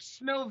 Their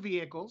snow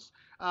vehicles,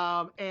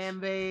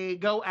 and they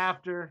go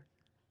after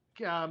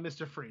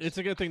Mr. Freeze. It's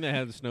a good thing they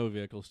had the snow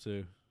vehicles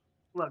too.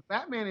 Look,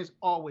 Batman is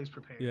always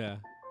prepared. Yeah.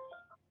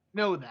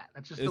 Know that.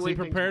 That's just Is the way he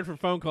prepared things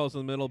for phone calls in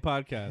the middle of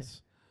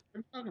podcasts?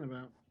 work. What are you talking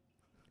about?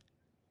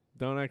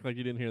 Don't act like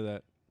you didn't hear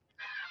that.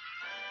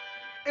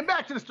 And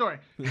back to the story.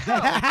 So,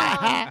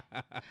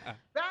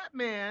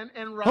 Batman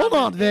and Robin. Hold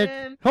on, Vic.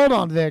 and- Hold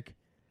on, Vic.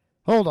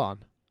 Hold on.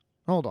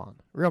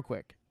 Real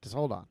quick. Just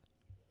hold on.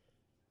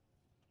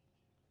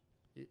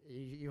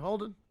 You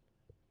holding?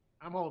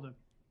 I'm holding.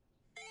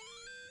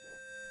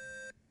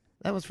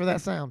 That was for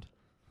that sound.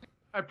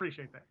 I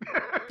appreciate that.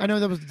 I know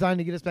that was designed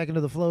to get us back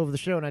into the flow of the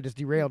show, and I just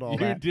derailed all You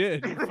that.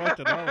 did. You fucked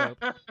it all up.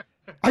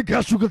 I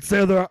guess you could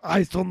say there are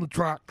ice on the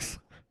tracks.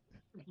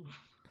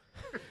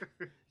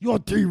 You're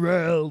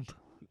derailed.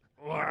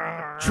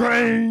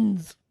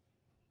 Trains.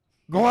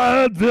 Go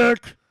ahead,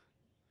 Vic.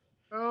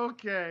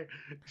 Okay.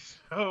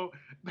 So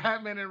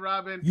Batman and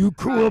Robin. You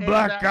cool and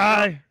black Batgirl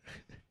guy.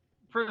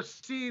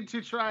 proceed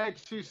to try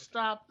to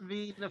stop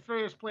the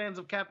nefarious plans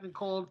of Captain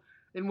Cold,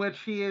 in which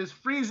he is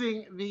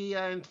freezing the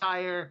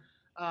entire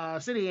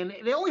city. And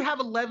they only have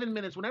 11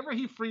 minutes. Whenever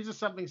he freezes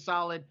something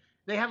solid,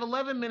 they have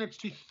 11 minutes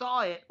to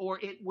thaw it, or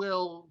it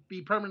will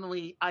be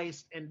permanently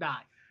iced and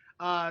die.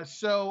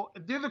 So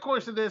through the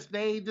course of this,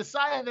 they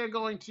decide they're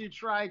going to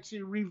try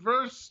to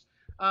reverse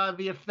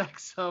the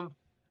effects of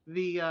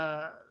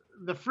the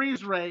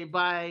freeze ray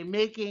by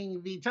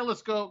making the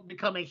telescope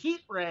become a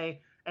heat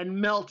ray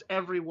and melt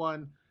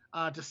everyone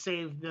to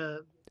save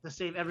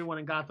everyone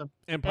in Gotham,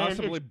 and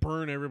possibly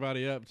burn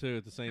everybody up too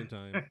at the same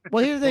time.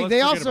 Well, here's the thing: Let's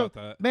they forget also,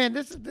 about that. man,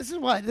 this is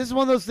one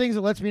of those things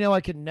that lets me know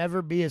I could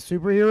never be a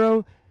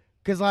superhero.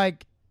 Because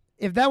like,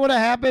 if that would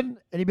have happened,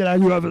 and he'd be like,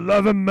 "You have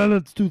 11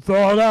 minutes to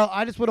thaw it out,"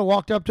 I just would have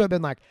walked up to him and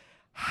been like,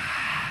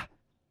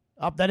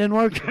 "Oh, that didn't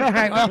work. All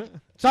right, well,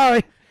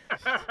 sorry.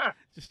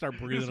 Just start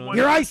breathing on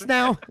You're it. ice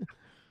now."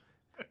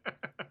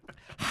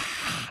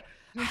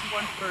 Just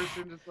one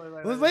person, just like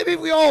that. Well, maybe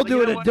we all do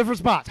you it know at what? different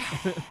spots.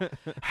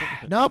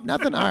 Nope,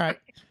 nothing. All right.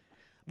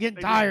 Getting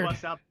They just tired.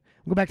 bust out-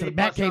 Go back to they the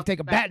bat bust cave, out take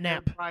the a bat hair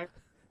nap, dryer.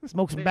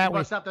 smoke some They bat weed.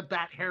 bust out the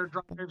bat hair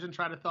dryers and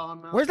try to thaw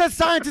them out. Where's that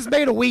scientist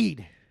made of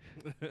weed?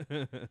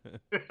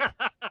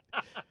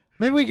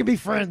 Maybe we can be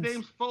His friends.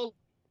 name's Foley.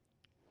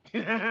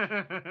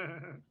 I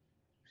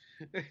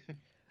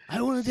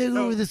want to take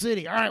over the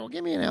city. All right, well,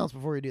 give me an ounce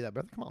before you do that,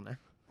 brother. Come on there.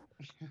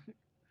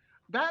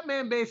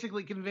 Batman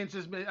basically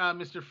convinces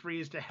Mr.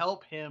 Freeze to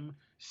help him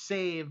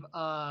save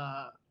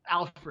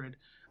Alfred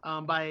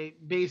by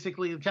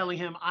basically telling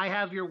him, "I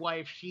have your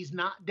wife. She's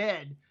not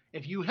dead.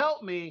 If you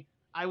help me,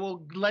 I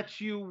will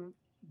let you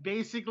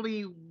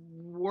basically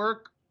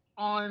work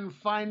on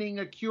finding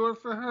a cure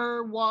for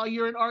her while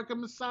you're in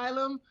Arkham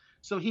Asylum."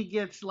 So he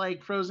gets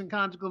like frozen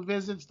conjugal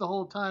visits the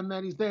whole time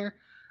that he's there.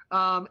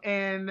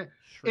 And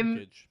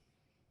Shrinkage.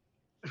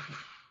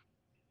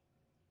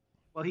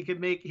 well, he could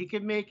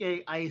make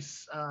a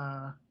ice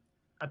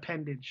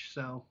appendage,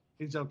 so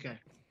he's okay.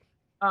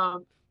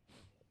 Go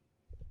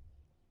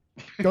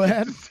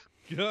ahead.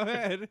 Go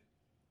ahead.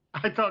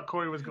 I thought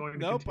Corey was going to.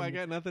 Nope, continue. I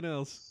got nothing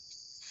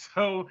else.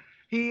 So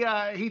he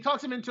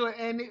talks him into it,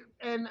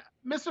 and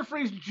Mr.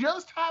 Freeze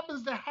just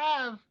happens to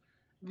have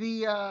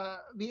the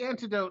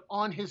antidote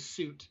on his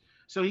suit.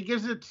 So he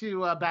gives it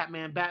to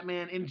Batman.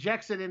 Batman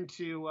injects it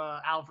into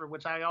Alfred,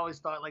 which I always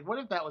thought, like, what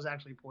if that was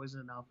actually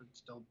poison and Alfred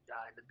still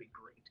died? That'd be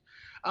great.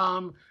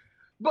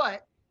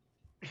 But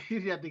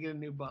he'd have to get a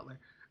new butler.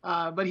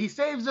 But he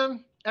saves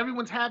him.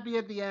 Everyone's happy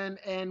at the end,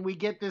 and we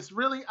get this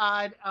really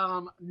odd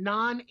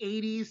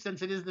non-80s,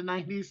 since it is the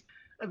 90s,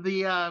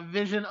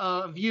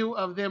 the view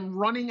of them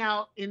running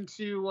out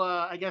into,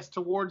 I guess,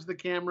 towards the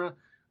camera,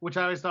 which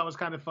I always thought was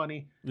kind of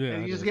funny. Yeah,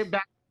 and it you just is. get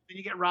Batman, then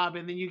you get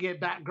Robin, then you get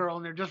Batgirl,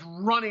 and they're just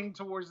running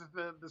towards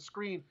the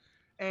screen.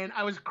 And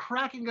I was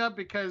cracking up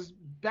because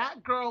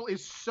Batgirl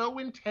is so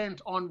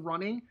intent on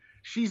running.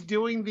 She's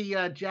doing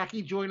the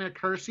Jackie Joyner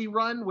Kersey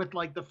run with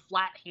like the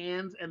flat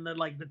hands and the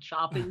like the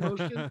chopping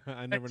motion.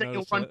 I never You'll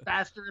noticed run that.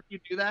 faster if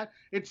you do that.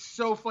 It's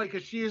so funny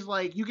because she is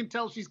like, you can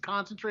tell she's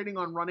concentrating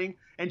on running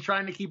and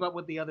trying to keep up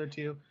with the other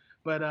two.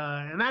 But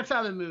and that's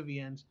how the movie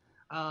ends.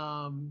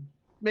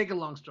 Make a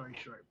long story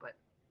short, but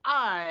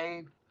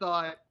I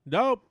thought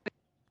Nope.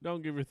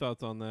 Don't give your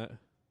thoughts on that.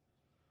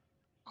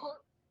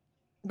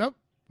 Nope.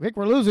 Vic,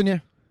 we're losing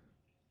you.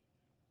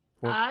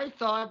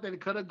 that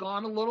it could have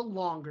gone a little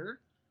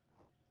longer,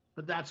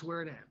 but that's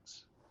where it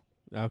ends.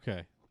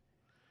 Okay.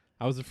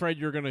 I was afraid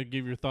you were going to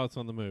give your thoughts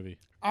on the movie.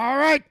 All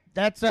right.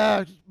 That's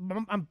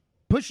I'm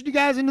pushing you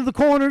guys into the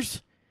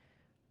corners.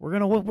 We're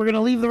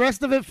gonna leave the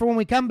rest of it for when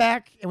we come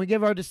back and we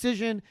give our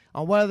decision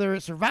on whether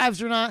it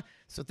survives or not.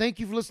 So thank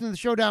you for listening to the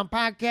Showdown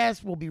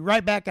Podcast. We'll be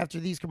right back after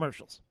these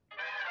commercials.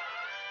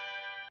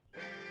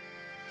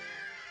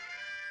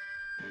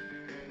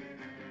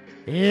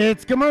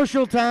 It's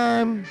commercial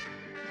time.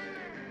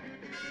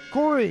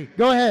 Corey,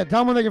 go ahead.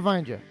 Tell them where they can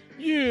find you.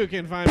 You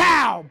can find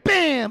Pow!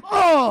 Bam!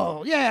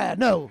 Oh, yeah,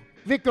 no.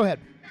 Vic, go ahead.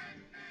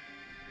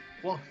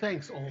 Well,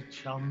 thanks, old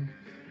chum.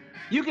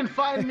 You can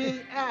find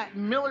me at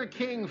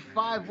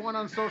MillerKing51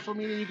 on social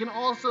media. You can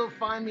also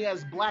find me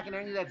as Black and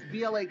Angry. That's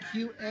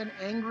BLAQN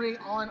Angry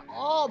on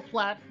all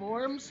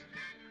platforms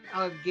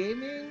of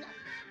gaming,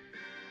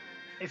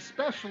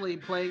 especially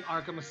playing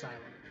Arkham Asylum.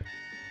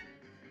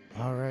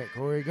 All right,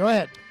 Corey, go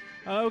ahead.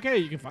 Okay,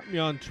 you can find me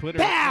on Twitter.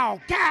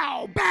 Bow,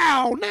 cow,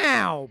 bow,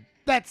 now.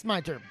 That's my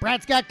turn.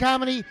 Brat's Got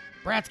Comedy,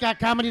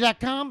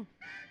 bratsgotcomedy.com.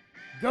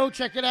 Go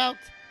check it out.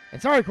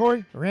 And sorry,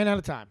 Corey, I ran out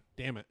of time.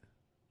 Damn it.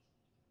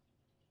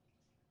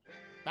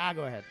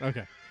 Go ahead.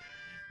 Okay.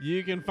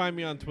 You can find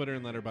me on Twitter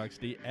and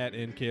Letterboxd at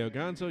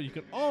NKOGonzo. You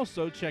can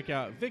also check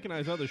out Vic and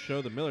I's other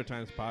show, the Miller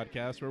Times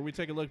Podcast, where we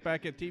take a look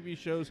back at TV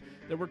shows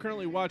that we're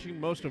currently watching,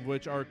 most of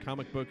which are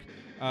comic book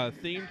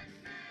themed,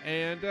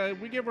 and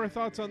we give our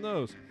thoughts on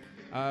those.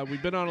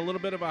 We've been on a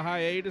little bit of a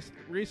hiatus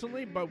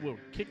recently, but we're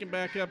kicking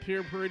back up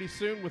here pretty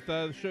soon with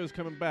the shows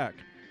coming back.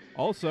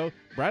 Also,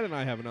 Brad and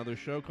I have another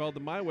show called the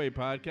My Way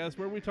Podcast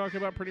where we talk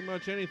about pretty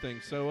much anything,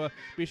 so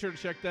be sure to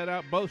check that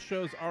out. Both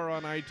shows are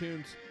on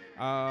iTunes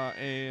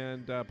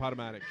and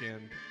Podomatic,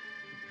 and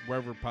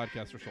wherever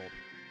podcasts are sold.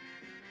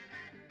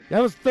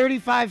 That was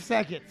 35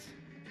 seconds.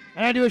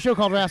 And I do a show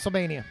called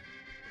WrestleMania.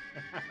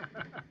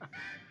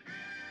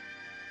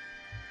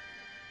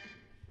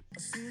 A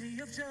city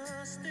of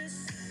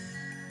justice,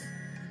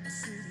 a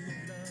city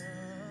of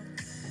love,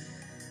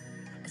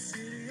 a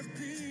city of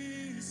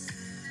peace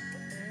for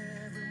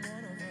every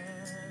one of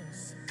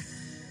us.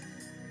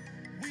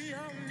 We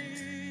all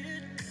need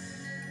it,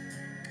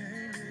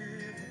 can't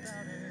live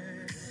without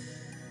it.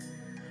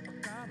 A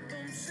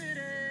Gotham City,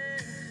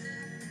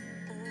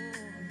 oh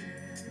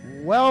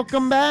yeah.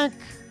 Welcome back.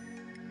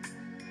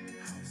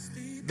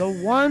 The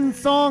one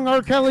song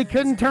R. Kelly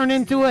couldn't turn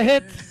into a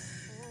hit.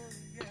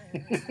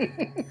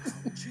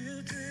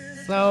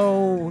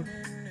 So,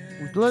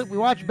 we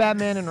watched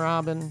Batman and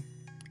Robin.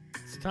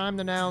 It's time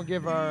to now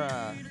give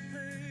our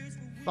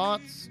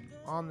thoughts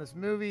on this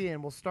movie,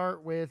 and we'll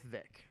start with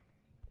Vic.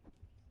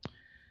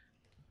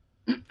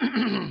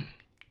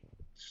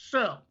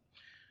 So,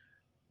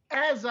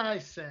 as I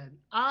said,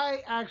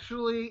 I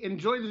actually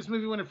enjoyed this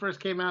movie when it first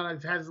came out.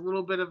 It has a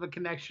little bit of a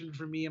connection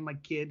for me and my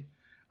kid.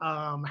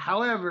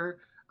 However,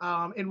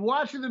 in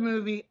watching the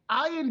movie,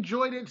 I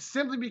enjoyed it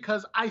simply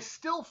because I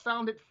still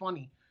found it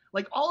funny.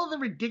 Like, all of the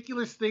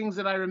ridiculous things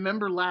that I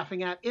remember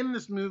laughing at in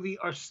this movie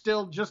are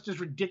still just as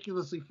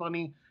ridiculously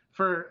funny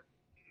for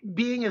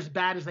being as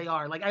bad as they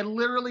are. Like, I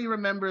literally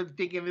remember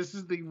thinking this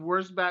is the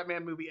worst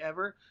Batman movie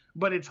ever,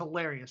 but it's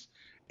hilarious.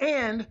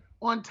 And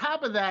on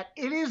top of that,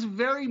 it is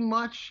very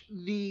much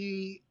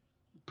the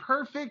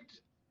perfect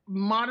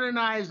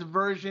modernized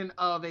version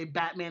of a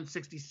Batman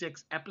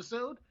 66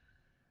 episode,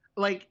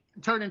 like,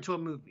 turned into a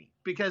movie,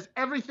 because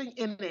everything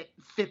in it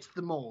fits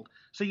the mold.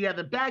 So you have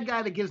the bad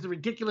guy that gives the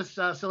ridiculous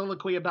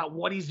soliloquy about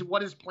what his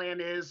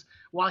plan is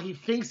while he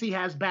thinks he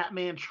has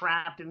Batman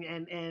trapped and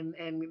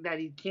that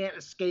he can't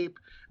escape.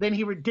 Then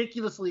he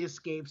ridiculously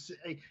escapes.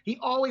 He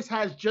always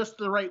has just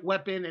the right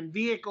weapon and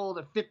vehicle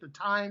to fit the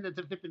time, to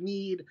fit the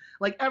need.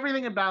 Like,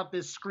 everything about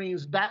this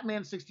screams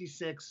Batman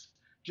 66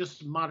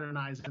 just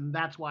modernized, and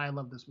that's why I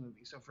love this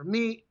movie. So for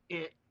me,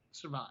 it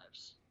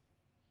survives.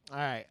 All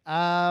right.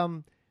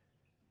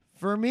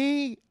 For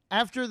me,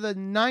 after the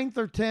 9th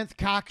or 10th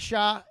cock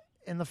shot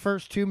in the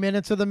first 2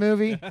 minutes of the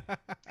movie,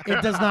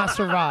 it does not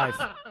survive.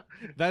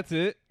 That's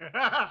it?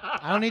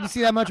 I don't need to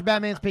see that much of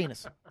Batman's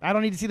penis. I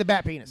don't need to see the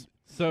bat penis.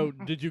 So,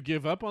 did you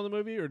give up on the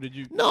movie, or did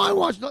you? No, I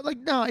watched I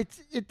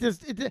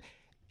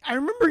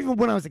remember even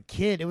when I was a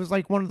kid, it was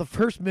like one of the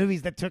first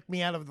movies that took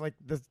me out of like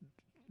this.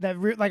 I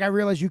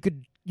realized you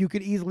could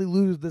easily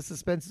lose the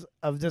suspense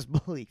of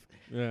disbelief.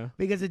 Yeah.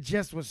 Because it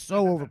just was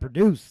so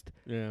overproduced.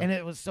 Yeah. And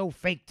it was so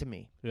fake to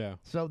me. Yeah.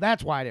 So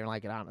that's why I didn't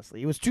like it,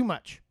 honestly. It was too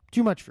much.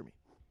 Too much for me.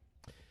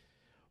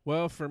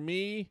 Well, for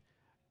me,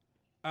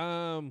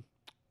 I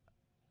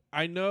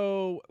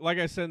know, like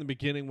I said in the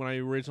beginning when I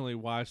originally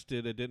watched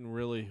it, it didn't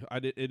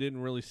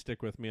really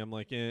stick with me. I'm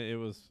like, it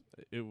was,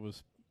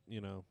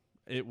 you know,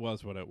 it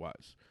was what it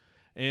was.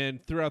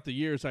 And throughout the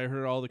years, I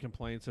heard all the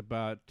complaints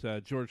about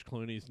George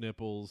Clooney's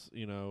nipples,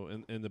 you know,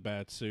 in the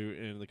bat suit,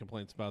 and the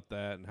complaints about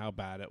that and how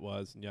bad it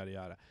was, and yada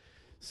yada.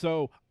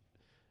 So,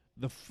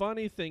 the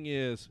funny thing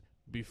is,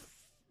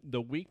 the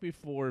week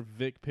before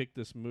Vic picked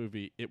this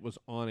movie, it was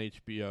on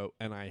HBO,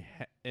 and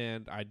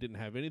I didn't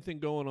have anything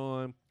going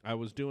on. I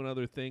was doing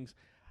other things.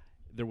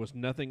 There was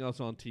nothing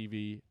else on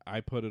TV. I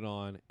put it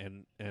on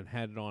and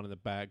had it on in the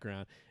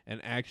background,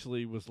 and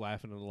actually was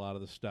laughing at a lot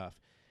of the stuff.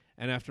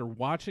 And after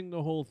watching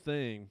the whole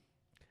thing,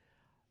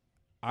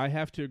 I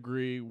have to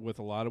agree with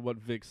a lot of what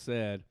Vic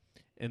said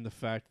in the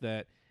fact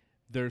that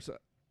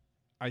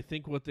I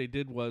think what they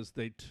did was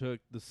they took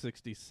the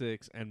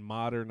 66 and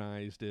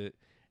modernized it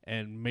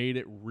and made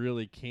it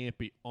really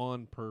campy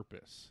on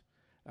purpose.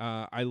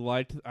 I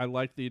liked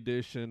the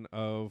addition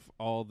of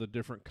all the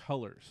different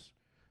colors,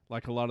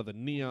 like a lot of the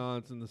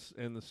neons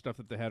and the stuff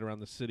that they had around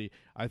the city.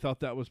 I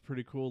thought that was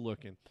pretty cool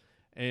looking.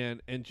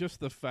 And just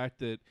the fact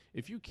that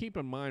if you keep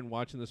in mind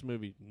watching this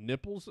movie,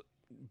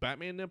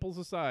 Batman nipples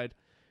aside,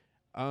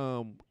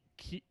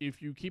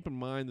 if you keep in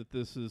mind that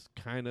this is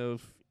kind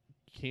of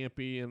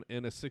campy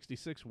in a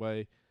 66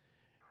 way,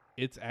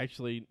 it's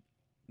actually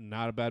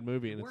not a bad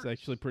movie, and it's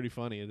actually pretty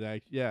funny.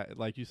 Yeah,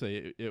 like you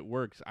say, it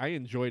works. I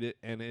enjoyed it,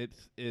 and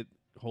it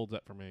holds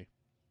up for me.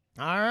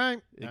 All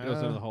right. It goes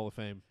into the Hall of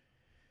Fame.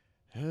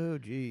 Oh,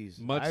 jeez.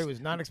 I was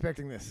not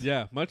expecting this.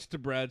 Yeah, much to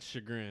Brad's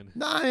chagrin.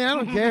 No, I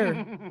don't care.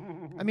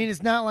 I mean,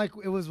 it's not like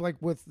it was like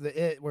with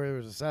where there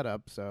was a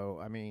setup. So,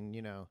 I mean,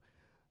 you know,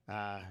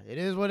 it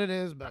is what it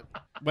is. But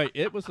wait,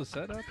 it was a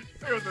setup?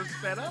 It was a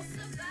setup?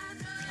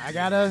 I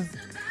gotta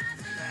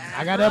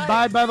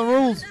abide by the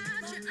rules.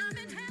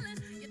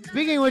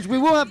 Speaking of which, we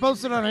will have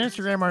posted on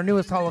Instagram our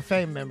newest Hall of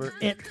Fame member,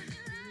 It.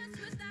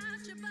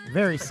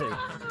 Very soon.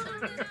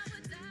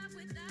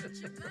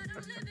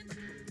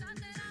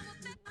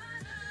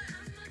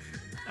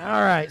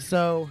 All right,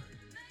 so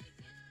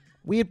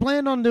we had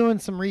planned on doing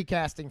some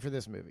recasting for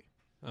this movie.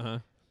 Uh-huh.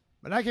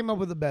 But I came up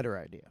with a better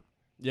idea.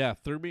 Yeah,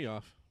 threw me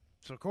off.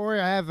 So, Corey,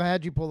 I have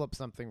had you pull up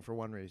something for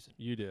one reason.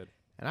 You did.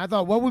 And I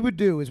thought what we would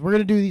do is we're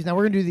going to do these. Now,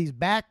 we're going to do these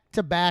back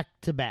to back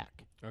to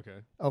back. Okay.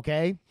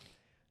 Okay?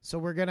 So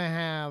we're going to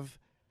have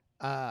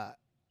a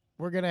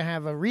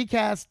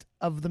recast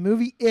of the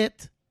movie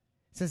It,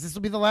 since this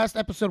will be the last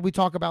episode we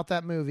talk about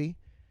that movie.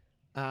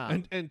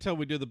 Until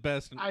we do the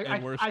best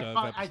and worst of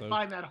I episode.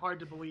 find that hard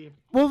to believe.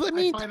 Well, I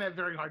mean, I find that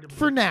very hard to believe.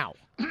 for now,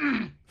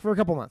 for a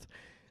couple months.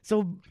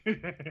 So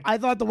I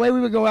thought the way we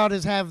would go out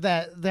is have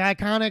the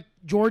iconic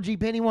Georgie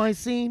Pennywise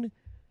scene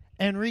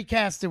and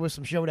recast it with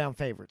some showdown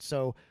favorites.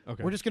 So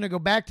we're just going to go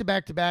back to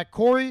back to back.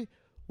 Corey,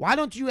 why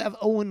don't you have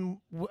Owen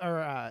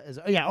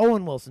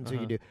Wilson? So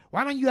you do.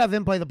 Why don't you have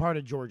him play the part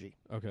of Georgie?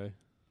 Okay.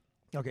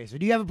 Okay. So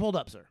do you have it pulled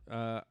up, sir?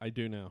 I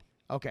do now.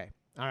 Okay.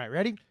 All right.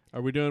 Ready?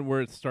 Are we doing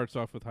where it starts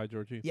off with Hi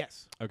Georgie?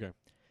 Yes. Okay.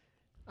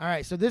 All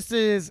right. So this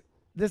is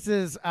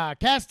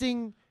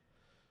casting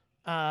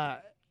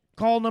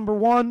call number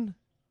 1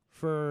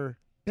 for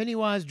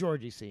Pennywise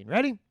Georgie scene.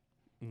 Ready?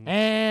 Mm-hmm.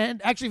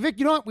 And actually, Vic,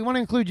 you know what? We want to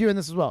include you in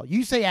this as well.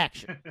 You say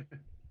action.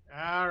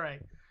 All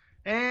right.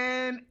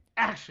 And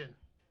action.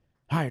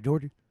 Hi,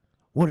 Georgie.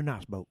 What a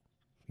nice boat.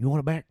 You want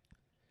it back?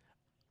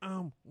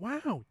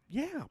 Wow.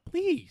 Yeah,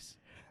 please.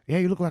 Yeah,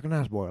 you look like a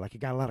nice boy, like you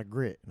got a lot of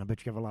grit, and I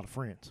bet you have a lot of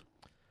friends.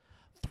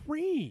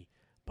 3,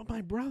 but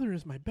my brother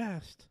is my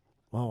best.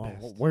 Well,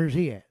 Best. where's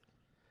he at?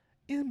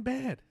 In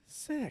bed,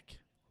 sick.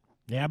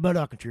 Yeah, I bet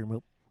I can cheer him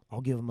up.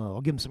 I'll give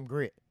him some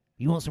grit.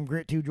 You want some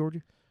grit too,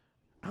 Georgie?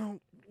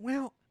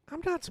 Well,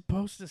 I'm not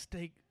supposed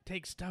to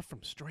take stuff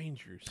from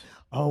strangers.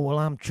 Oh, well,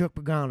 I'm Chuck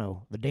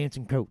Pagano, the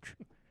dancing coach.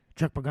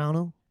 Chuck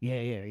Pagano?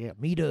 Yeah.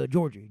 Meet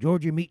Georgie.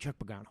 Georgie, meet Chuck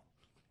Pagano.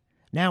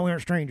 Now we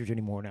aren't strangers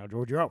anymore now,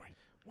 Georgie, are we?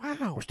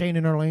 Wow. We're staying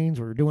in our lanes.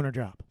 We're doing our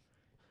job.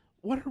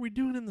 What are we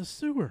doing in the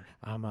sewer?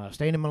 I'm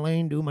staying in my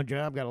lane, doing my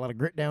job. Got a lot of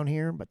grit down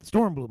here, but the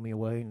storm blew me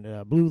away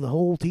and blew the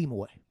whole team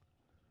away.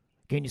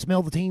 Can you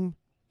smell the team,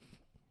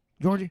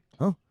 Georgie?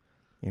 Huh?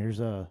 There's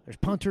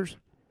punters,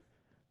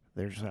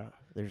 there's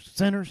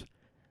centers,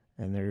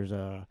 and there's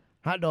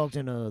hot dogs,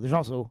 and there's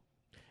also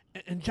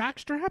and jock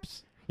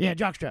straps. Yeah,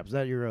 jock straps. Is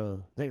that your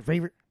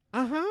favorite?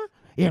 Uh-huh.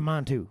 Yeah,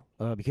 mine too.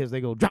 Because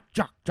they go jock,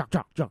 jock, jock,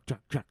 jock, jock,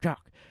 jock, jock,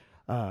 jock.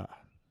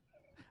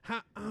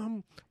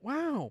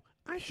 Wow.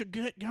 I should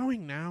get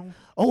going now.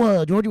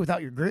 Oh, Georgie,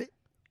 without your grit,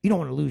 you don't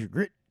want to lose your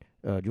grit,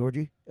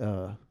 Georgie.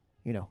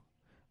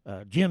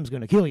 Jim's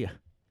gonna kill you.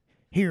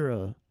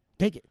 Here,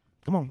 take it.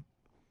 Come on.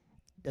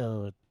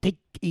 Take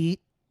it,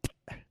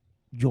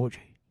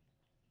 Georgie.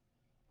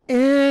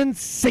 And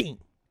scene.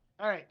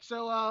 All right.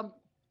 So,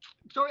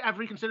 sorry, I've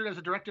reconsidered as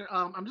a director.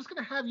 I'm just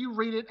going to have you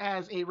read it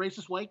as a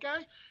racist white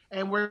guy,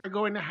 and we're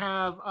going to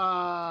have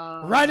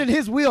right in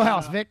his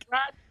wheelhouse, Vic.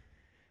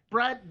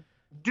 Brad,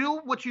 do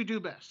what you do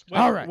best. Wait,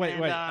 all right. Wait.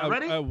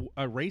 Ready?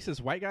 A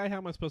racist white guy? How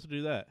am I supposed to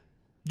do that?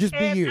 Just be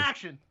And you.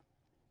 action.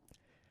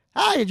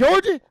 Hi,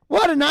 Georgie.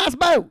 What a nice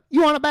boat.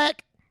 You want it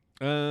back?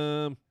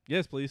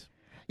 Yes, please.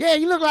 Yeah,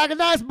 you look like a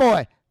nice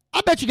boy.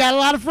 I bet you got a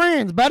lot of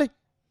friends, buddy.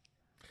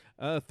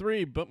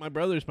 3, but my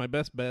brother's my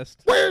best.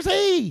 Where's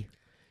he?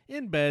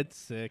 In bed,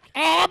 sick.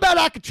 Oh, I bet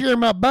I could cheer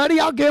him up, buddy.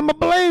 I'll give him a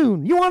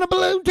balloon. You want a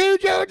balloon too,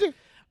 Georgie?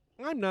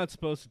 I'm not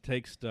supposed to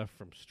take stuff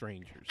from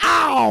strangers.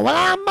 Oh, well,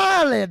 I'm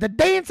Miley, the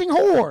dancing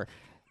whore.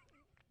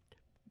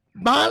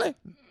 Miley?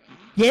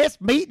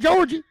 Yes, meet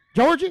Georgie.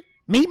 Georgie,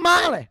 meet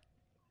Miley.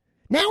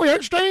 Now we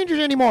aren't strangers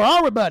anymore,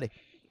 are we, buddy?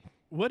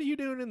 What are you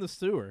doing in the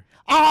sewer?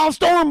 Oh,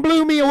 storm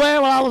blew me away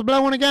while I was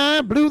blowing a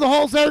gun. Blew the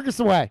whole circus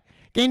away.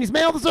 Can you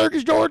smell the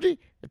circus, Georgie?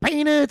 The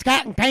peanuts,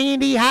 cotton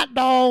candy, hot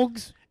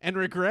dogs. And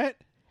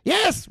regret?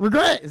 Yes,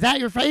 regret. Is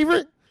that your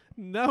favorite?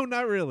 No,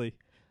 not really.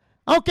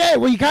 Okay,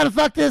 well, you kind of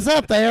fucked this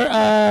up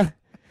there.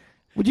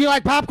 Would you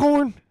like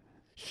popcorn?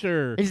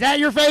 Sure. Is that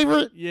your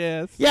favorite?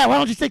 Yes. Yeah, why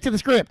don't you stick to the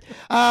script?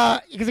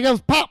 Because it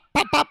goes pop,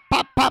 pop, pop,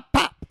 pop, pop,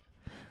 pop.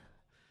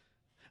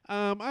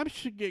 I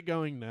should get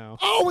going now.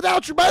 Oh,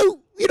 without your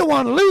boat, you don't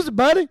want to lose it,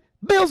 buddy.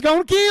 Bill's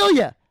going to kill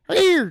you.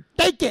 Here,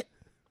 take it.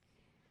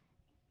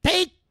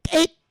 Take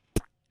it,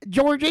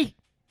 Georgie,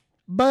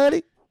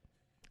 buddy.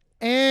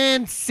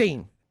 And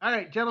scene. All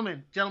right,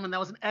 gentlemen, that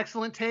was an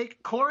excellent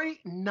take. Corey,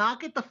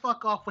 knock it the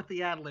fuck off with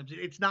the ad-libs.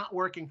 It's not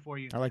working for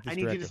you. I like this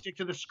need you director. to stick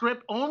to the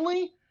script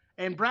only.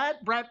 And Brad,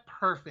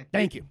 perfect.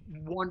 Thank you.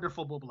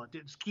 Wonderful, Bubba.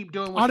 Just keep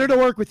doing what Honor you to do.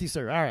 work with you,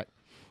 sir. All right.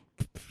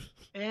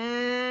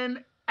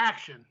 And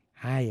action.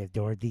 Hiya,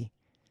 Dorothy.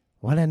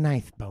 What a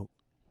nice boat.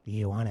 Do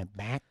you want it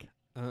back?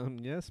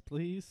 Yes,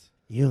 please.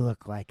 You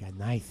look like a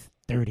nice,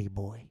 dirty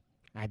boy.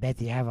 I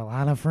bet you have a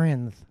lot of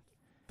friends.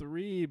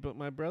 3, but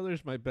my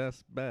brother's my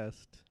best.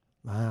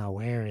 Ah,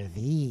 where is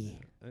he?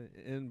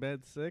 In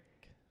bed, sick.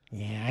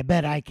 Yeah, I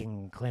bet I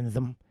can cleanse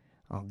him.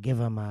 I'll give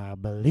him a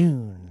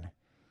balloon.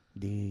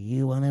 Do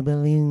you want a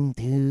balloon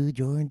too,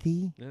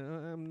 Georgie?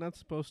 I'm not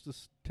supposed to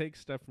take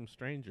stuff from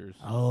strangers.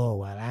 Oh,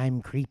 well,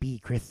 I'm creepy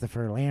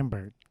Christopher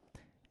Lambert,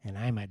 and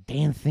I'm a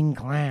dancing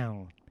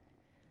clown.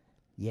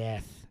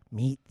 Yes,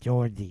 meet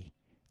Georgie.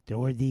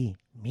 Georgie,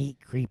 meet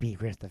creepy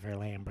Christopher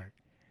Lambert.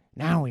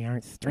 Now we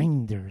aren't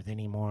strangers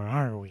anymore,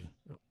 are we?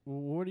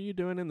 What are you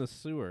doing in the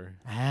sewer?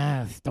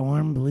 Ah,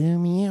 storm blew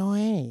me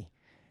away.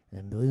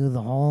 and blew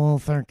the whole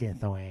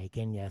circus away.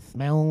 Can you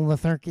smell the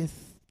circus,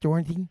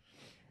 Georgie?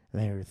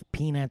 There's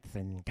peanuts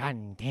and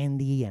cotton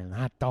candy and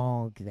hot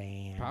dogs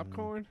and...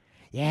 Popcorn?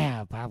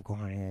 Yeah,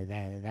 popcorn.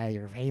 Is that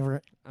your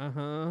favorite?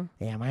 Uh-huh.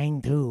 Yeah,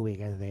 mine too,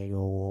 because they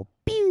go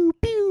pew,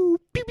 pew,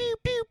 pew, pew,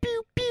 pew,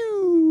 pew,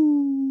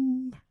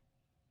 pew.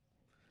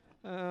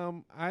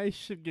 I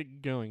should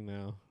get going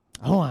now.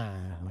 Oh,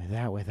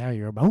 without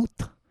your boat?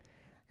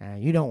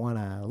 You don't want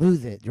to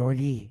lose it,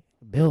 Georgie.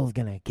 Bill's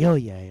going to kill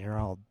you. You're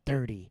all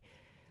dirty.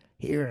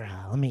 Here,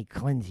 let me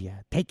cleanse you.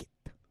 Take it.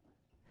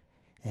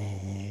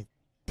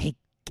 Take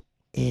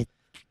it,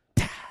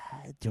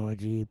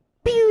 Georgie.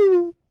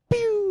 Pew,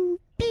 pew,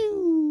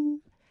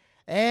 pew.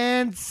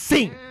 And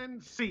sing.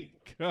 And scene.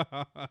 God.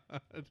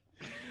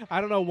 I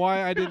don't know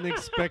why I didn't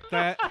expect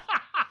that.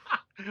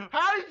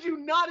 How did you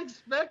not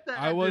expect that?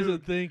 I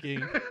wasn't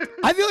thinking.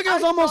 I feel like I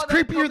was almost saw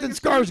that creepier coming than as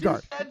soon as he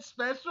Skarsgård. said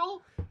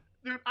special.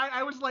 Dude,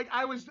 I was like,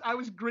 I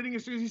was grinning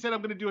as soon as he said I'm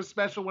going to do a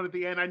special one at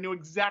the end. I knew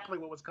exactly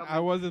what was coming. I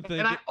wasn't thinking.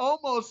 And I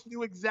almost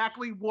knew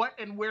exactly what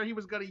and where he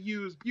was going to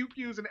use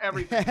pew-pews and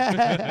everything.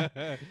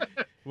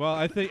 Well,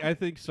 I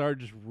think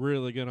Sarge is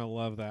really gonna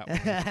love that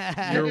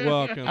one. You're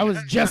welcome. I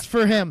was just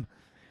for him.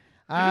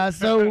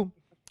 So,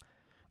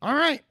 all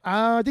right.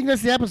 I think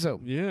that's the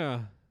episode.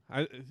 Yeah,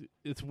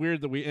 it's weird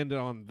that we ended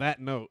on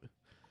that note,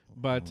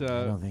 but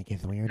I don't think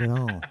it's weird at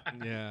all.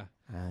 yeah,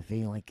 I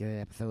feel like the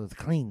episode's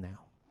clean now.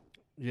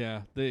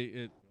 yeah,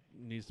 it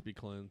needs to be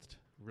cleansed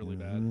really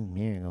bad.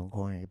 Here you go,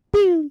 Corey.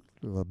 Pew.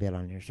 A little bit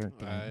on your shirt.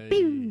 I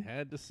Pew.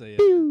 had to say it.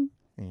 Pew.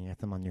 And you got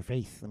some on your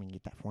face. Let me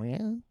get that for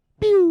you.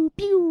 Pew,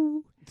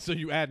 pew. So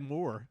you add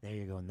more. There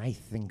you go. Nice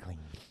and clean.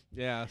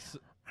 Yeah.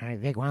 All right,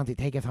 Vic, why don't you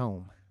take us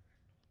home?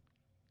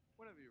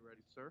 Whenever you're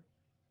ready, sir.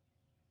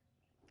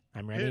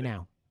 I'm ready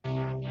now.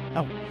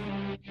 Oh.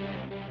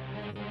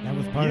 That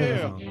was part of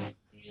the song.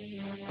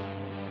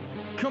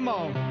 Come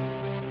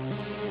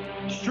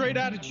on. Straight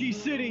out of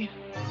G-City.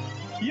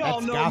 Y'all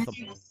That's know Gotham.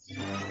 me.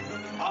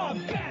 I'm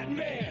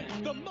Batman,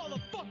 the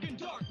motherfucking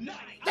Dark Knight.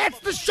 That's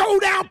the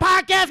Showdown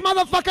Podcast,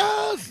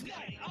 motherfuckers!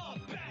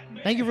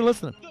 Thank you for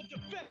listening.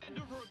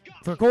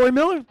 For Corey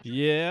Miller,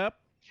 Yep.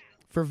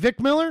 for Vic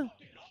Miller,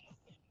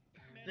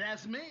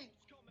 That's me.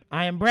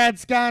 I am Brad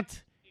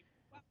Scott.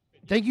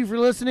 Thank you for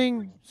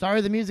listening.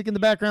 Sorry the music in the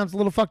background's a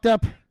little fucked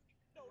up.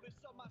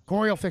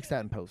 Corey will fix that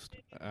in post.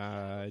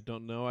 I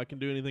don't know. I can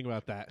do anything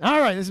about that.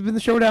 All right, this has been the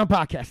Showdown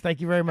Podcast. Thank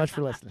you very much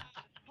for listening.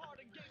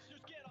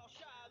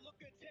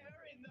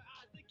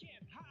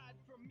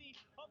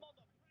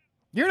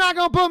 You're not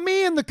going to put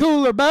me in the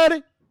cooler,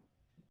 buddy.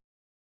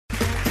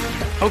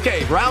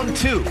 Okay, round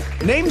two.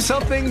 Name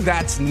something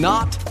that's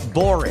not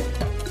boring.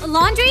 A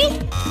laundry?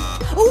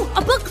 Ooh,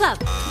 a book club.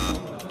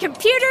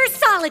 Computer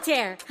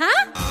solitaire,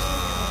 huh?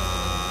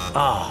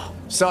 Ah,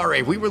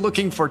 sorry, we were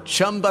looking for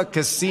Chumba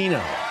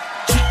Casino.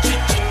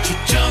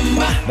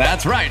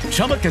 That's right,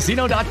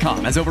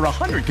 ChumbaCasino.com has over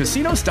 100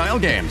 casino-style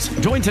games.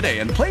 Join today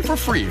and play for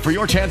free for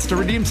your chance to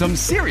redeem some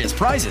serious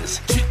prizes.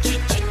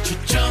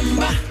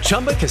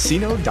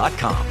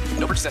 ChumbaCasino.com.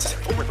 No purchase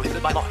necessary. Void where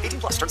prohibited by law.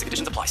 18+ terms and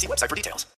conditions apply. See website for details.